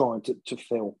they're trying to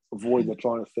fill, avoid. They're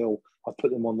trying to fill. I put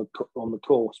them on the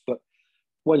course, but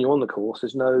when you're on the course,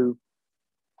 there's you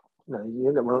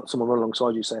don't want someone run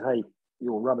alongside you saying, "Hey,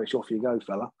 you're rubbish, off you go,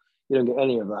 fella." You don't get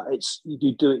any of that.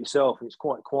 You do it yourself, and it's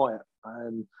quite quiet.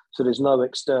 So there's no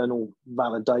external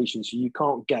validation, so you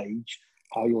can't gauge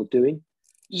how you're doing.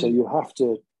 So you have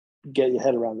to get your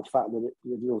head around the fact that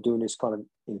you're doing this kind of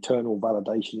internal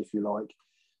validation, if you like.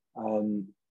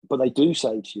 But they do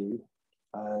say to you,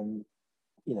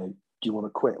 you know, do you want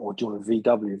to quit, or do you want a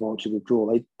VW, do you want to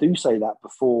withdraw? They do say that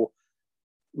before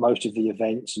most of the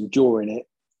events and during it,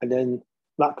 and then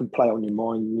that can play on your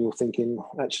mind, and you're thinking,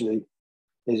 actually,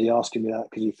 is he asking me that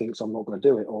because he thinks I'm not going to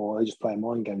do it, or are they just playing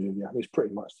mind games with you? It's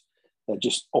pretty much they're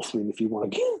just offering if you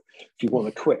want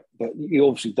to quit, but you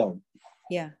obviously don't.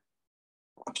 Yeah.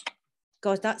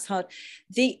 God, that's hard.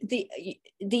 The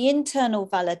internal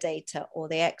validator or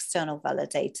the external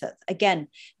validator, again,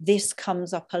 this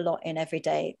comes up a lot in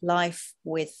everyday life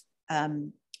with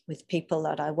people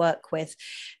that I work with.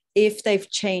 If they've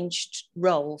changed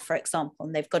role, for example,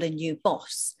 and they've got a new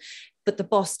boss, but the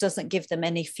boss doesn't give them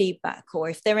any feedback, or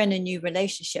if they're in a new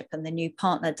relationship and the new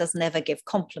partner doesn't ever give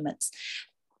compliments,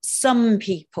 some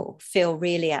people feel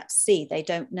really at sea. They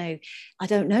don't know, I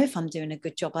don't know if I'm doing a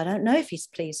good job. I don't know if he's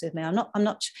pleased with me. I'm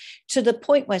not to the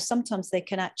point where sometimes they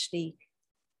can actually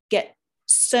get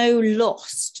so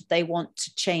lost. They want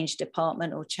to change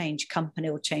department or change company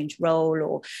or change role,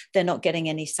 or they're not getting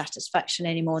any satisfaction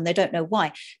anymore and they don't know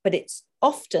why. But it's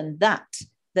often that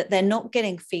they're not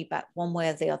getting feedback one way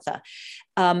or the other.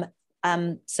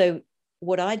 So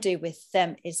what I do with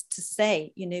them is to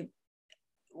say, you know,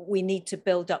 we need to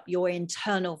build up your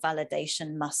internal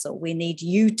validation muscle. We need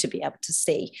you to be able to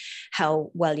see how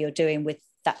well you're doing with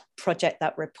that project,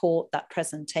 that report, that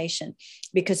presentation,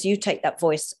 because you take that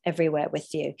voice everywhere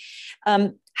with you.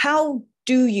 How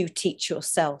do you teach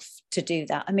yourself to do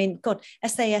that? I mean, God,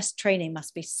 SAS training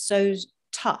must be so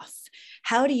tough.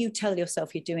 How do you tell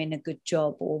yourself you're doing a good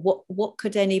job, or what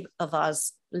could any of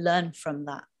us learn from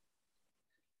that?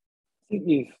 I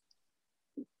think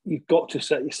you've got to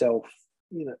set yourself,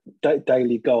 you know,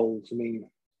 daily goals. I mean,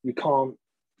 you can't,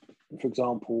 for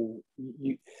example,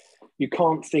 you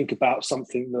can't think about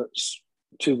something that's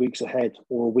 2 weeks ahead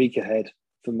or a week ahead.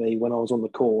 For me, when I was on the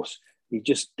course, you're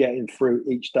just getting through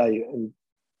each day and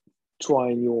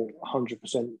trying your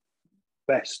 100%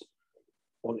 best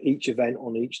on each event,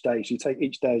 on each day. So you take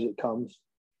each day as it comes.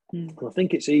 And I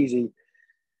think it's easy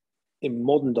in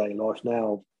modern day life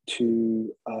now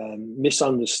to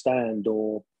misunderstand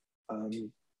or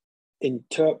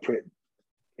interpret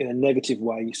in a negative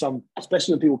way,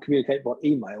 especially when people communicate by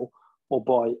email or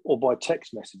by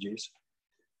text messages.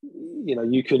 You know,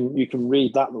 you can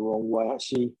read that the wrong way.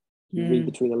 Actually, you read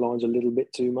between the lines a little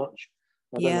bit too much.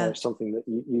 I don't know if it's something that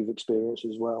you've experienced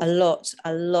as well. A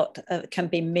lot can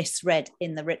be misread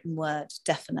in the written word,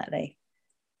 definitely.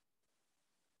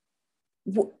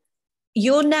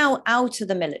 You're now out of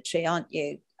the military, aren't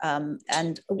you? And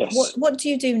yes. What do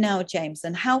you do now, James?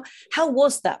 And how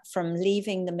was that from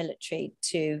leaving the military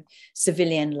to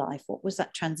civilian life? What was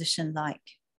that transition like?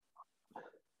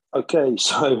 Okay,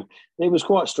 so it was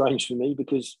quite strange for me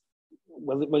because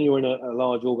when you're in a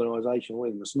large organisation or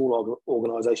even a small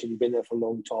organisation, you've been there for a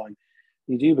long time,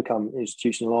 you do become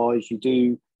institutionalised.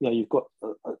 You've got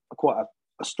quite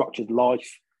a structured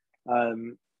life. I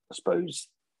suppose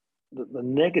the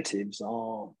negatives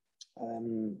are,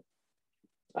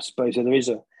 I suppose there is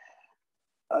a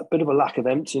bit of a lack of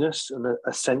emptiness and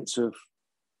a sense of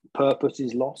purpose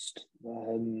is lost,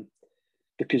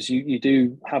 because you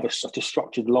do have such a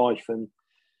structured life, and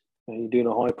you're doing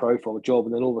a high profile job,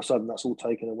 and then all of a sudden that's all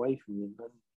taken away from you. And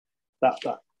that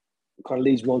kind of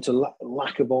leads me on to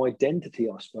lack of identity,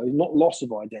 I suppose. Not loss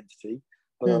of identity,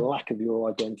 but a lack of your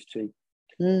identity.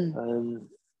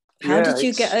 How did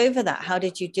you get over that? How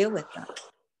did you deal with that?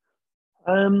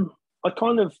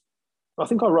 I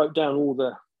think I wrote down all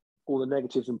the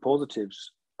negatives and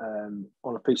positives on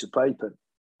a piece of paper,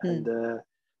 and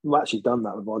I've actually done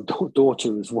that with my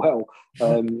daughter as well.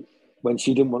 When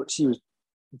she was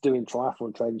doing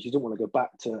triathlon training, she didn't want to go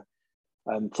back to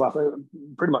triathlon,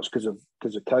 pretty much because of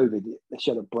COVID. She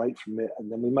had a break from it,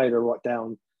 and then we made her write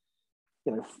down,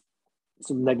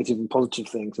 some negative and positive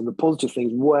things, and the positive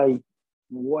things way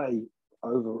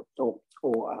over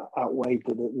or outweighed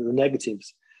the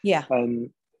negatives. Yeah.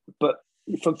 But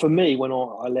for me, when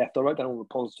I left, I wrote down all the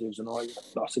positives, and I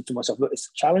said to myself, look, it's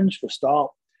a challenge for a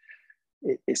start.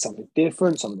 It's something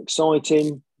different, something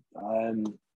exciting.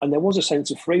 And there was a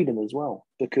sense of freedom as well,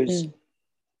 because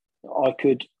I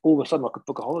could all of a sudden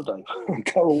book a holiday and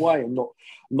go away and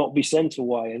not be sent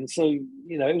away. And so,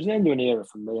 it was an end of an era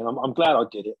for me, and I'm glad I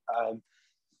did it.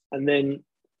 And then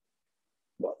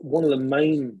one of the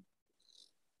main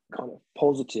kind of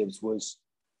positives was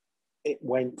it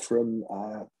went from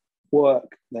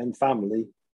work, then family,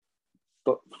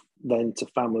 but then to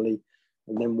family,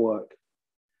 and then work.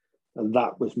 And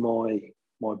that was my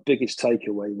biggest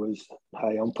takeaway was,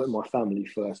 hey, I'm putting my family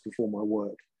first before my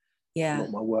work. Yeah.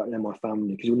 Not my work, then my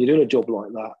family. Because when you're doing a job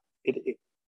like that, it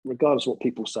regardless of what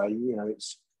people say,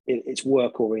 it's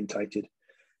work orientated.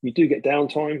 You do get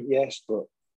downtime, yes, but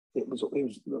it was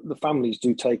the families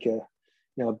do take a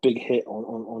big hit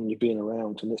on you being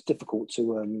around, and it's difficult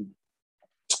to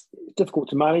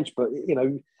manage. But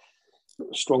a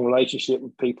strong relationship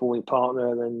with people, your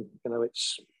partner, then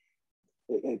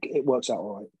it works out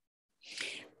all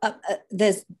right.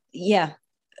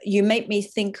 You make me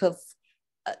think of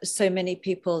so many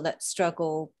people that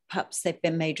struggle. Perhaps they've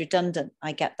been made redundant.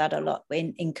 I get that a lot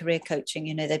in career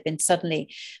coaching. They've been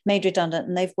suddenly made redundant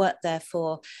and they've worked there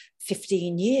for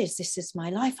 15 years. This is my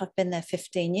life. I've been there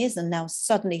 15 years. And now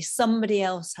suddenly somebody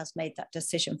else has made that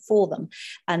decision for them.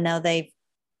 And now there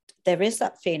is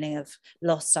that feeling of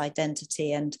lost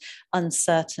identity and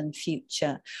uncertain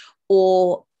future.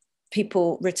 Or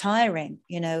people retiring,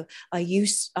 I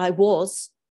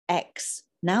was X,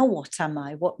 now what am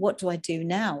I? What do I do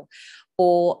now?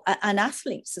 And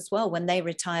athletes as well, when they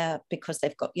retire because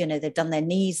they've got, they've done their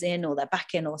knees in or their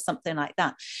back in or something like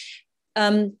that.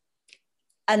 And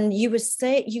you would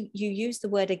say, you use the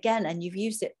word again, and you've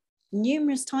used it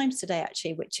numerous times today,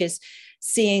 actually, which is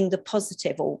seeing the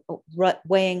positive or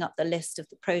weighing up the list of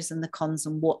the pros and the cons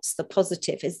and what's the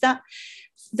positive. Is that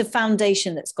the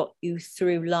foundation that's got you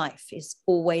through life, is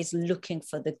always looking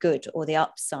for the good or the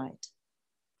upside?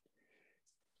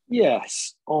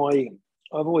 Yes,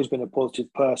 I've always been a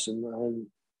positive person,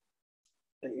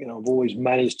 and I've always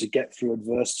managed to get through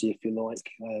adversity, if you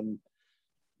like,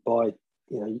 by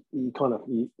you kind of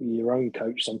you're your own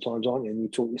coach sometimes, aren't you? And you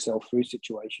talk yourself through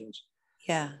situations.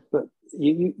 Yeah. But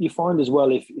you find as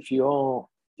well, if you are,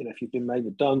 if you've been made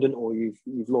redundant or you've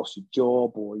lost your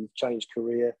job or you've changed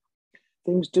career,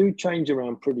 things do change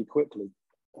around pretty quickly.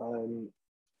 You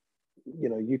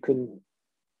can,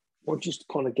 once you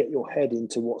kind of get your head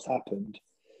into what's happened,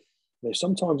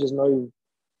 sometimes there's no,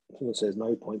 I think it says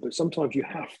no point, but sometimes you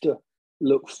have to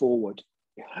look forward.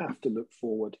 You have to look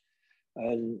forward.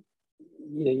 And,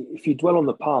 if you dwell on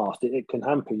the past, it can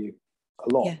hamper you a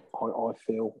lot, yeah. I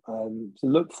feel. So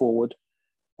look forward,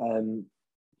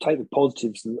 take the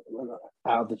positives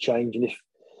out of the change. And if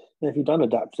you don't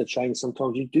adapt to the change,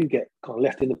 sometimes you do get kind of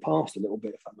left in the past a little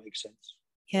bit, if that makes sense.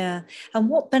 Yeah. And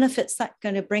what benefit's that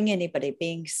going to bring anybody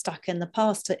being stuck in the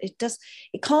past? It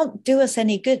can't do us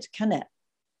any good, can it?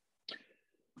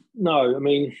 No, I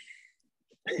mean,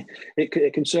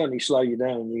 it can certainly slow you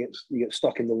down. You get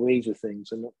stuck in the weeds of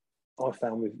things. And I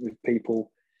found with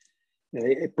people,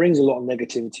 it brings a lot of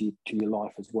negativity to your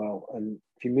life as well. And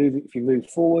if you move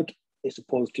forward, it's a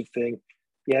positive thing.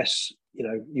 Yes,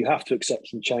 you have to accept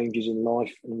some changes in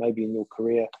life and maybe in your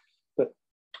career, but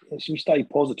if you stay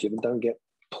positive and don't get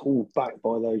pulled back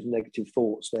by those negative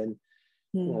thoughts, then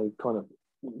kind of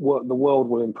the world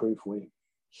will improve for you.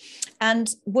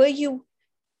 And were your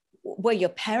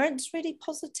parents really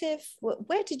positive?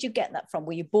 Where did you get that from?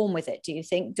 Were you born with it, do you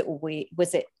think? Or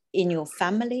was it in your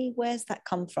family? Where's that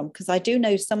come from? Because I do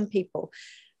know some people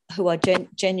who are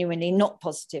genuinely not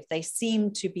positive. They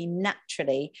seem to be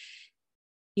naturally,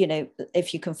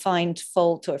 if you can find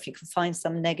fault or if you can find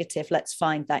some negative, let's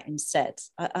find that instead.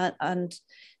 And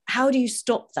how do you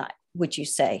stop that, would you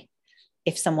say,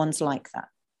 if someone's like that?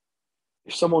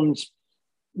 If someone's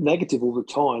negative all the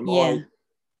time, yeah.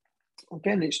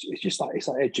 Again, it's just that it's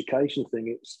that education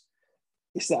thing.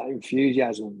 It's that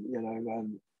enthusiasm,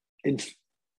 in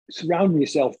surrounding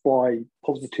yourself by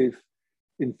positive,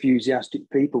 enthusiastic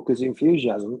people, because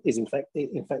enthusiasm is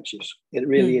infectious. It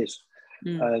really is.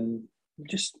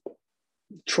 Just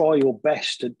try your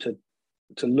best to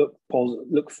look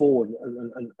forward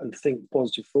and think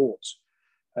positive thoughts.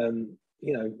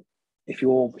 If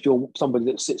you're somebody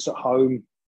that sits at home,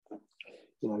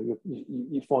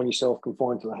 you find yourself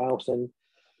confined to the house, then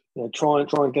try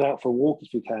and get out for a walk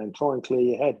if you can. Try and clear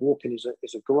your head. Walking is a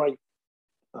great,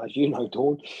 as you know,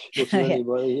 Dawn.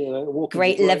 Anybody,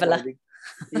 great leveler.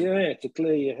 To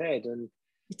clear your head. And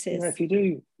it is. If you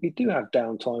do have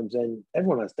down times, then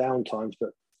everyone has down times,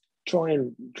 but try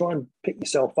and pick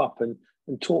yourself up and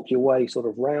talk your way sort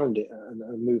of round it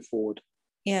and move forward.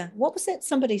 Yeah. What was it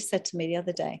somebody said to me the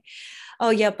other day? Oh,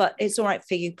 yeah, but it's all right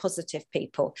for you positive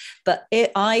people. But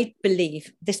I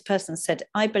believe, this person said,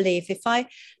 I believe if I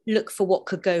look for what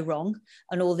could go wrong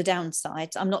and all the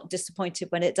downsides, I'm not disappointed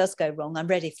when it does go wrong. I'm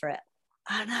ready for it.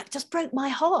 And that just broke my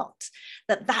heart,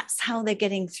 that's how they're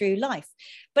getting through life.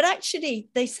 But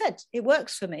actually, they said, it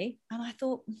works for me. And I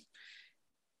thought,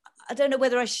 I don't know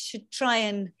whether I should try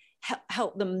and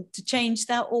help them to change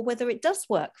that or whether it does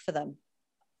work for them.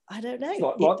 I don't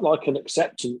know. It's like an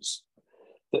acceptance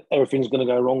that everything's going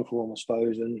to go wrong for them, I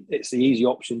suppose, and it's the easy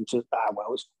option to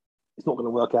it's not going to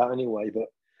work out anyway. But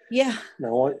yeah,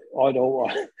 no, I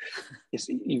don't.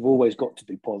 You've always got to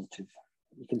be positive.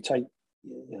 You can take,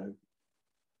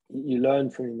 you learn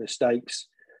from your mistakes,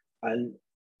 and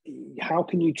how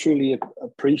can you truly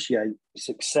appreciate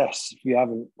success if you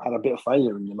haven't had a bit of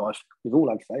failure in your life? We've all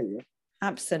had failure.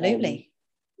 Absolutely.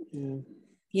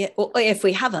 Yeah. Or if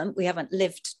we haven't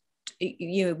lived.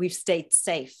 We've stayed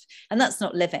safe, and that's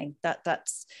not living.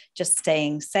 That's just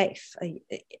staying safe.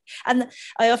 And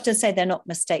I often say they're not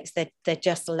mistakes. They're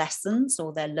just lessons,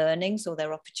 or they're learnings, or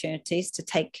they're opportunities to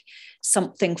take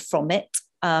something from it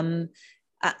and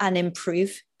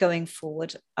improve going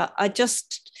forward. I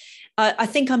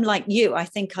think I'm like you. I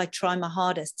think I try my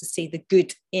hardest to see the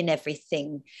good in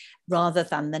everything rather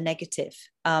than the negative.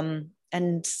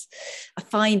 And I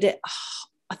find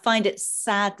it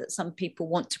sad that some people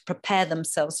want to prepare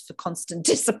themselves for constant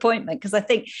disappointment, because I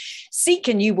think seek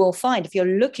and you will find. If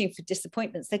you're looking for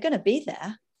disappointments, they're going to be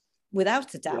there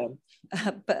without a doubt.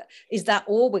 Yeah. But is that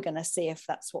all we're going to see if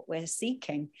that's what we're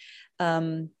seeking?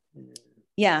 Interesting.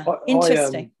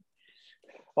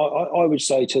 I would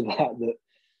say to that,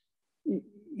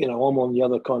 I'm on the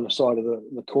other kind of side of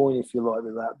the coin, if you like,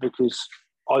 with that, because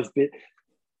I've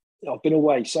been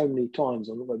away so many times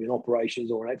on maybe in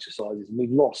operations or in exercises, and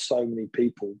we've lost so many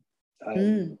people.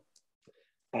 And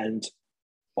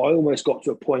I almost got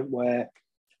to a point where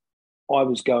I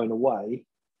was going away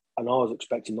and I was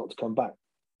expecting not to come back.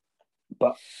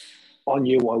 But I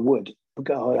knew I would.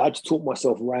 I had to talk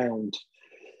myself around,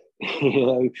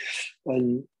 and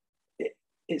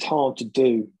it's hard to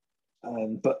do.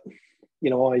 But,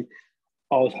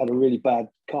 I had a really bad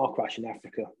car crash in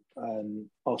Africa. I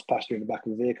was passenger in the back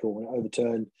of the vehicle and it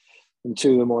overturned, and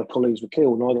 2 of my colleagues were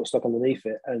killed, and I got stuck underneath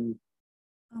it. And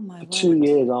for 2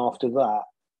 years after that,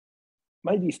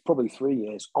 probably 3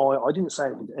 years, I didn't say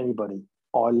anything to anybody.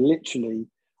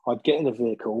 I'd get in a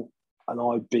vehicle and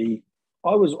I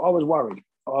was worried.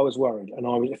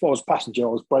 And if I was passenger, I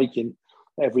was braking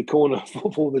every corner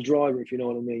for the driver, if you know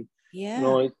what I mean. Yeah.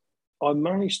 And I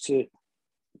managed to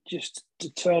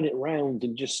turn it around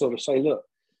and just sort of say, look,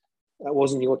 that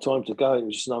wasn't your time to go. It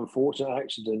was just an unfortunate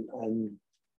accident. And,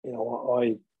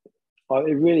 it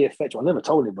really affected me. I never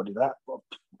told anybody that.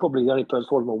 Probably the only person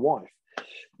told my wife,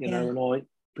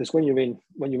 because when you're in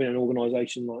an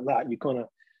organisation like that, you kind of,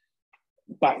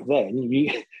 back then,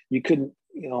 you couldn't,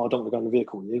 I don't want to go in the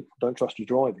vehicle with you. I don't trust you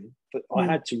driving. But I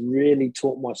had to really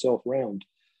talk myself around.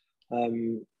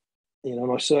 And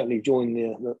I certainly joined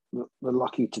the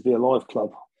Lucky to Be Alive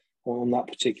club on that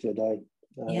particular day.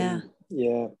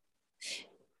 Yeah.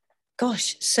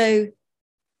 Gosh, so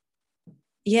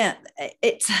yeah,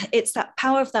 it's that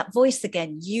power of that voice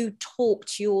again. You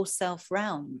talked yourself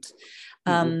round,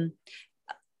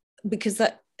 because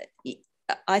that,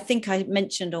 I think I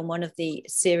mentioned on one of the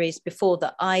series before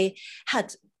that I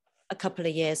had a couple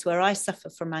of years where I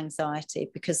suffer from anxiety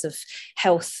because of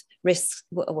health risks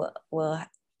were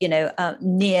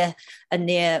near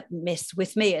miss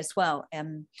with me as well.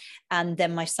 And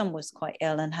then my son was quite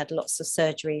ill and had lots of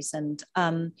surgeries, and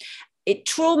it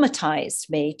traumatized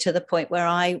me to the point where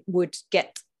I would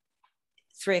get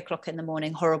 3 o'clock in the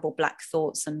morning, horrible black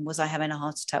thoughts. And was I having a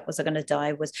heart attack? Was I going to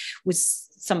die? Was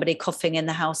somebody coughing in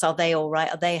the house? Are they all right?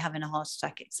 Are they having a heart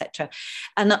attack, etc.?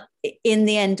 And in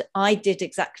the end, I did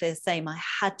exactly the same. I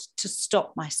had to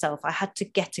stop myself. I had to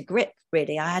get a grip,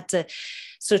 really. I had to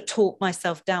sort of talk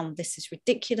myself down. This is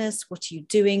ridiculous. What are you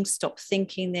doing? Stop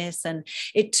thinking this. And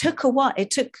it took a while.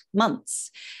 It took months.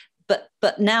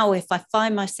 But now if I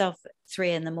find myself at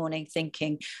 3 in the morning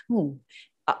thinking,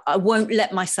 I won't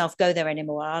let myself go there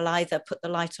anymore. I'll either put the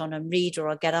light on and read, or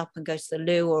I'll get up and go to the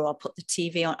loo, or I'll put the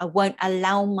TV on. I won't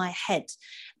allow my head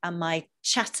and my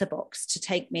chatterbox to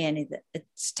take me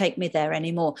there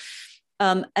anymore.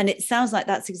 And it sounds like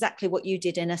that's exactly what you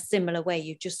did in a similar way.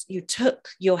 You took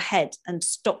your head and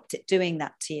stopped it doing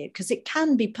that to you, because it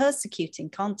can be persecuting,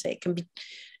 can't it? It can be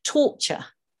torture.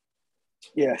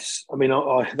 Yes, I mean,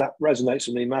 that resonates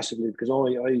with me massively, because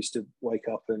I used to wake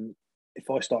up, and if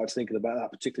I started thinking about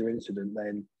that particular incident,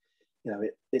 then I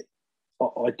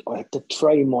had to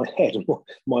train my head and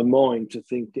my mind to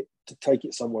take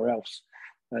it somewhere else,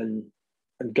 and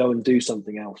go and do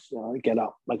something else. Get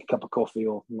up, make a cup of coffee,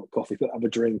 or not coffee, but have a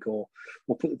drink, or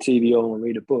put the TV on and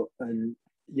read a book. And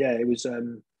yeah, it was.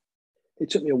 It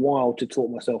took me a while to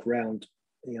talk myself around,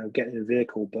 getting in a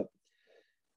vehicle, but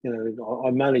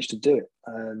I managed to do it.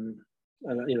 And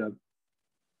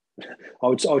I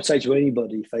would say to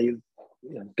anybody, if they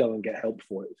go and get help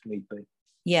for it if need be.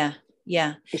 Yeah.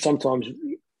 But sometimes,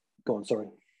 go on, sorry.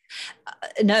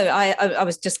 No, I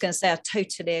was just going to say, I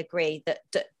totally agree that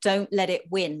don't let it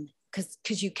win,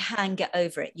 because you can get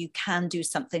over it. You can do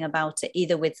something about it,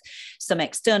 either with some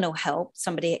external help,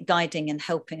 somebody guiding and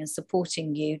helping and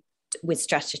supporting you with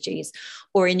strategies,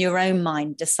 or in your own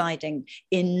mind deciding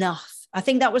enough. I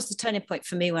think that was the turning point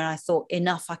for me when I thought,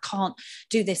 enough, I can't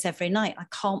do this every night. I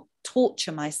can't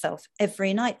torture myself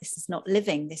every night. This is not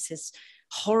living. This is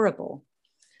horrible.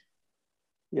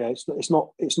 Yeah, it's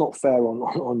not fair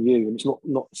on you, and it's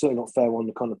not certainly not fair on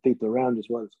the kind of people around as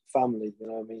well as family. You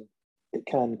know, I mean, it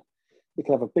can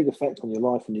have a big effect on your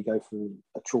life when you go through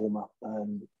a trauma,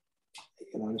 and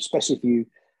you know, especially if you.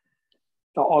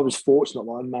 I was fortunate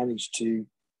that I managed to,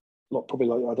 probably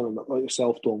like I don't know, like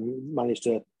yourself, Dawn, managed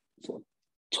to sort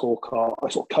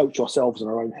of coach ourselves in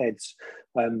our own heads.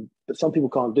 But some people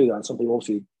can't do that, and some people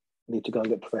obviously need to go and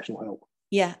get professional help.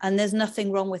 Yeah, and there's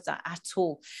nothing wrong with that at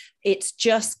all. It's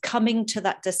just coming to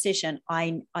that decision.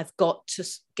 I've got to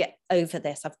get over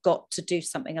this. I've got to do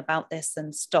something about this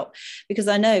and stop. Because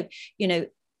I know, you know,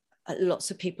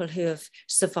 lots of people who have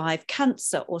survived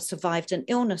cancer or survived an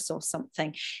illness or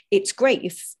something. It's great.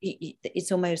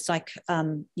 It's almost like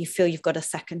you feel you've got a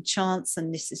second chance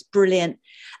and this is brilliant.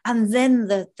 And then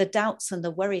the doubts and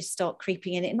the worries start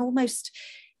creeping in. It almost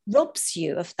robs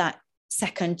you of that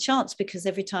second chance, because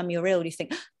every time you're ill you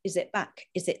think, is it back,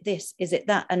 is it this, is it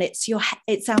that? And it's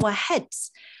our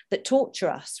heads that torture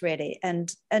us, really. And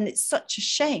it's such a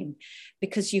shame,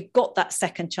 because you've got that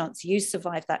second chance. You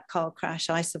survived that car crash,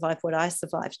 I survived what I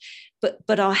survived,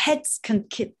 but our heads can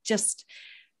just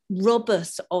rob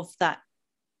us of that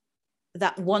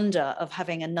wonder of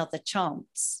having another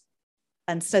chance.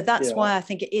 And so that's why I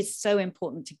think it is so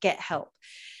important to get help,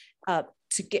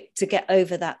 to get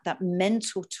over that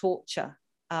mental torture,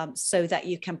 so that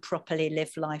you can properly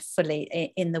live life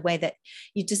fully in the way that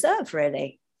you deserve,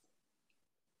 really.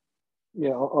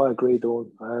 Yeah, I agree,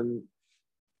 Dawn.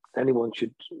 Anyone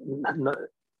should,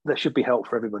 there should be help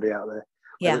for everybody out there.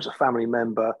 Whether it's a family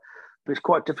member, but it's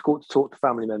quite difficult to talk to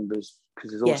family members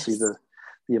because there's obviously the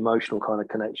emotional kind of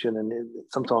connection, and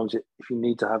sometimes if you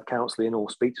need to have counselling or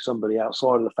speak to somebody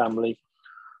outside of the family,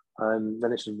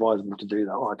 then it's advisable to do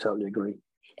that. I totally agree.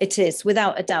 It is,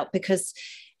 without a doubt, because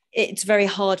it's very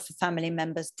hard for family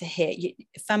members to hear.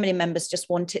 Family members just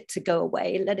want it to go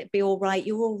away. Let it be all right.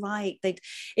 You're all right.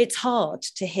 It's hard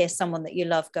to hear someone that you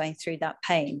love going through that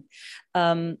pain.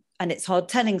 And it's hard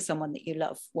telling someone that you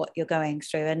love what you're going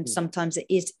through. And sometimes it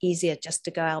is easier just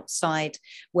to go outside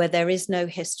where there is no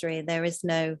history, there is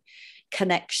no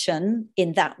connection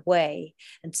in that way.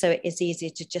 And so it is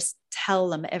easier to just tell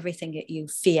them everything that you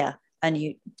fear, and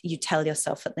you tell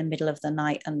yourself at the middle of the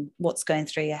night and what's going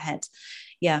through your head.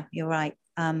 Yeah, you're right.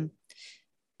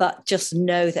 But just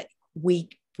know that we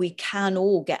can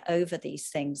all get over these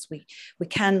things. We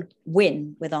can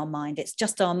win with our mind. It's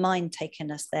just our mind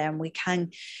taking us there, and we can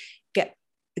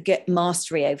get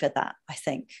mastery over that, I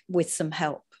think, with some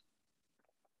help.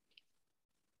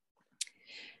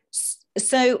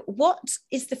 So what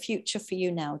is the future for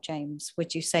you now, James?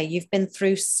 Would you say you've been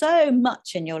through so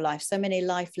much in your life, so many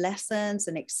life lessons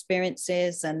and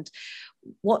experiences, and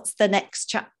what's the next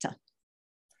chapter?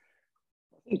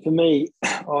 I think for me,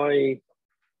 as I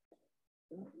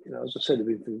said, I've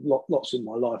been through lots in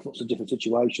my life, lots of different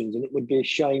situations, and it would be a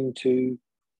shame to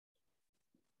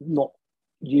not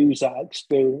use that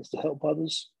experience to help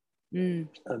others. And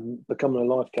becoming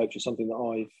a life coach is something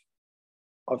that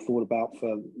I've thought about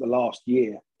for the last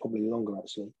year, probably longer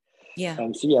actually. Yeah.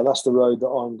 So yeah, that's the road that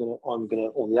I'm gonna,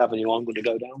 or the avenue I'm gonna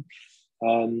go down,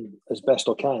 as best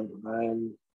I can.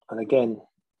 And again,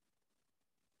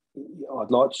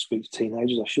 I'd like to speak to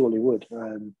teenagers. I surely would.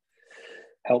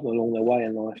 Help them along their way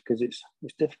in life, because it's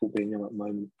difficult being young at the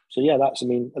moment. So yeah, at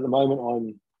the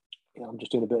moment I'm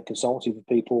just doing a bit of consultancy for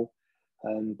people,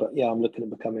 but yeah, I'm looking at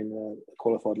becoming a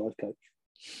qualified life coach.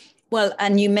 Well,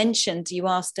 and you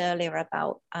asked earlier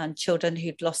about children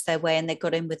who'd lost their way and they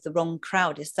got in with the wrong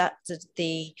crowd. Is that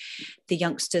the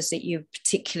youngsters that you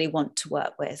particularly want to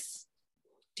work with,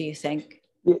 do you think?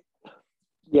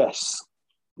 Yes.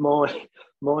 My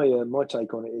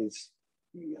take on it is,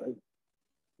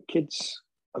 kids,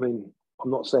 I mean, I'm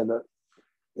not saying that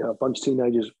a bunch of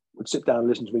teenagers would sit down and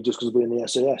listen to me just because we're in the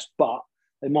SAS, but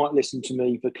they might listen to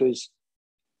me because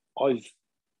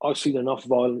I've seen enough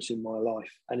violence in my life,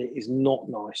 and it is not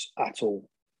nice at all.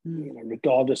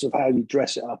 Regardless of how you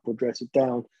dress it up or dress it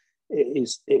down, it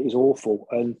is awful.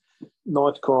 And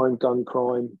knife crime, gun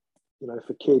crime,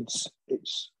 for kids,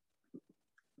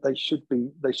 they should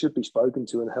be spoken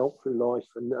to and helped through life,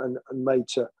 and not made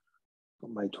to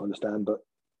understand, but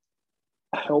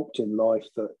helped in life.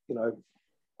 That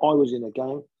I was in a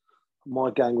gang,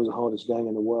 my gang was the hardest gang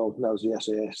in the world, and that was the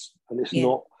SAS. And it's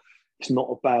Yeah. not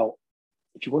about,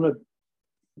 if you want to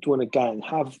join a gang,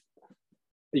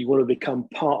 you want to become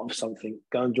part of something,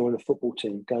 go and join a football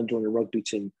team, go and join a rugby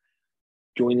team,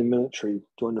 join the military,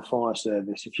 join the fire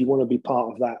service. If you want to be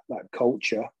part of that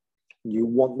culture, you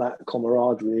want that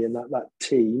camaraderie and that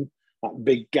team, that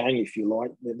big gang, if you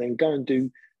like, then go and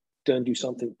do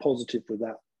something positive with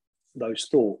those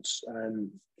thoughts,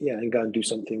 and go and do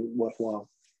something worthwhile.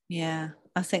 Yeah,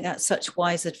 I think that's such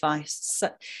wise advice.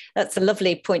 So that's a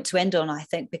lovely point to end on, I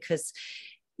think, because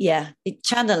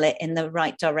channel it in the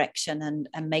right direction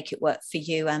and make it work for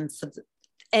you and for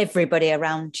everybody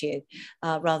around you,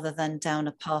 rather than down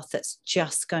a path that's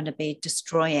just going to be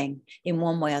destroying in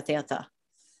one way or the other.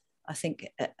 I think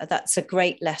that's a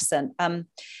great lesson.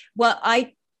 Well,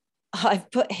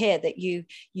 I've put here that you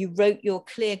wrote your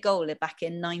clear goal back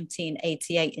in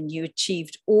 1988, and you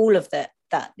achieved all of that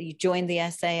you joined the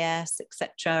SAS,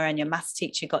 etc., and your maths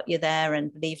teacher got you there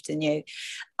and believed in you.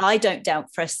 I don't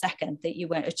doubt for a second that you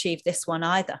won't achieve this one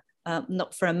either,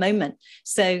 not for a moment.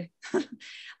 So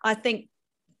I think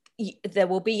there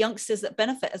will be youngsters that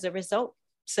benefit as a result.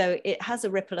 So it has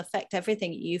a ripple effect.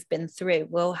 Everything you've been through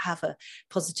will have a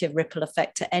positive ripple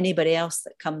effect to anybody else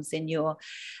that comes in your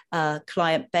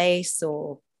client base.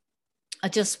 Or I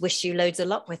just wish you loads of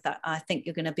luck with that. I think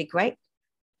you're going to be great.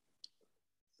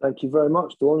 Thank you very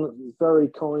much, Dawn. Very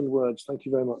kind words. Thank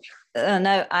you very much.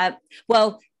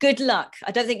 Well, good luck. I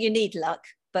don't think you need luck,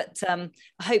 but I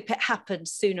hope it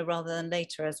happens sooner rather than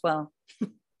later as well.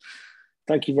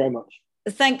 Thank you very much.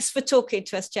 Thanks for talking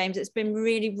to us, James. It's been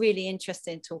really, really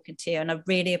interesting talking to you, and I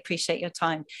really appreciate your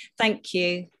time. Thank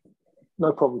you.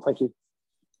 No problem. Thank you.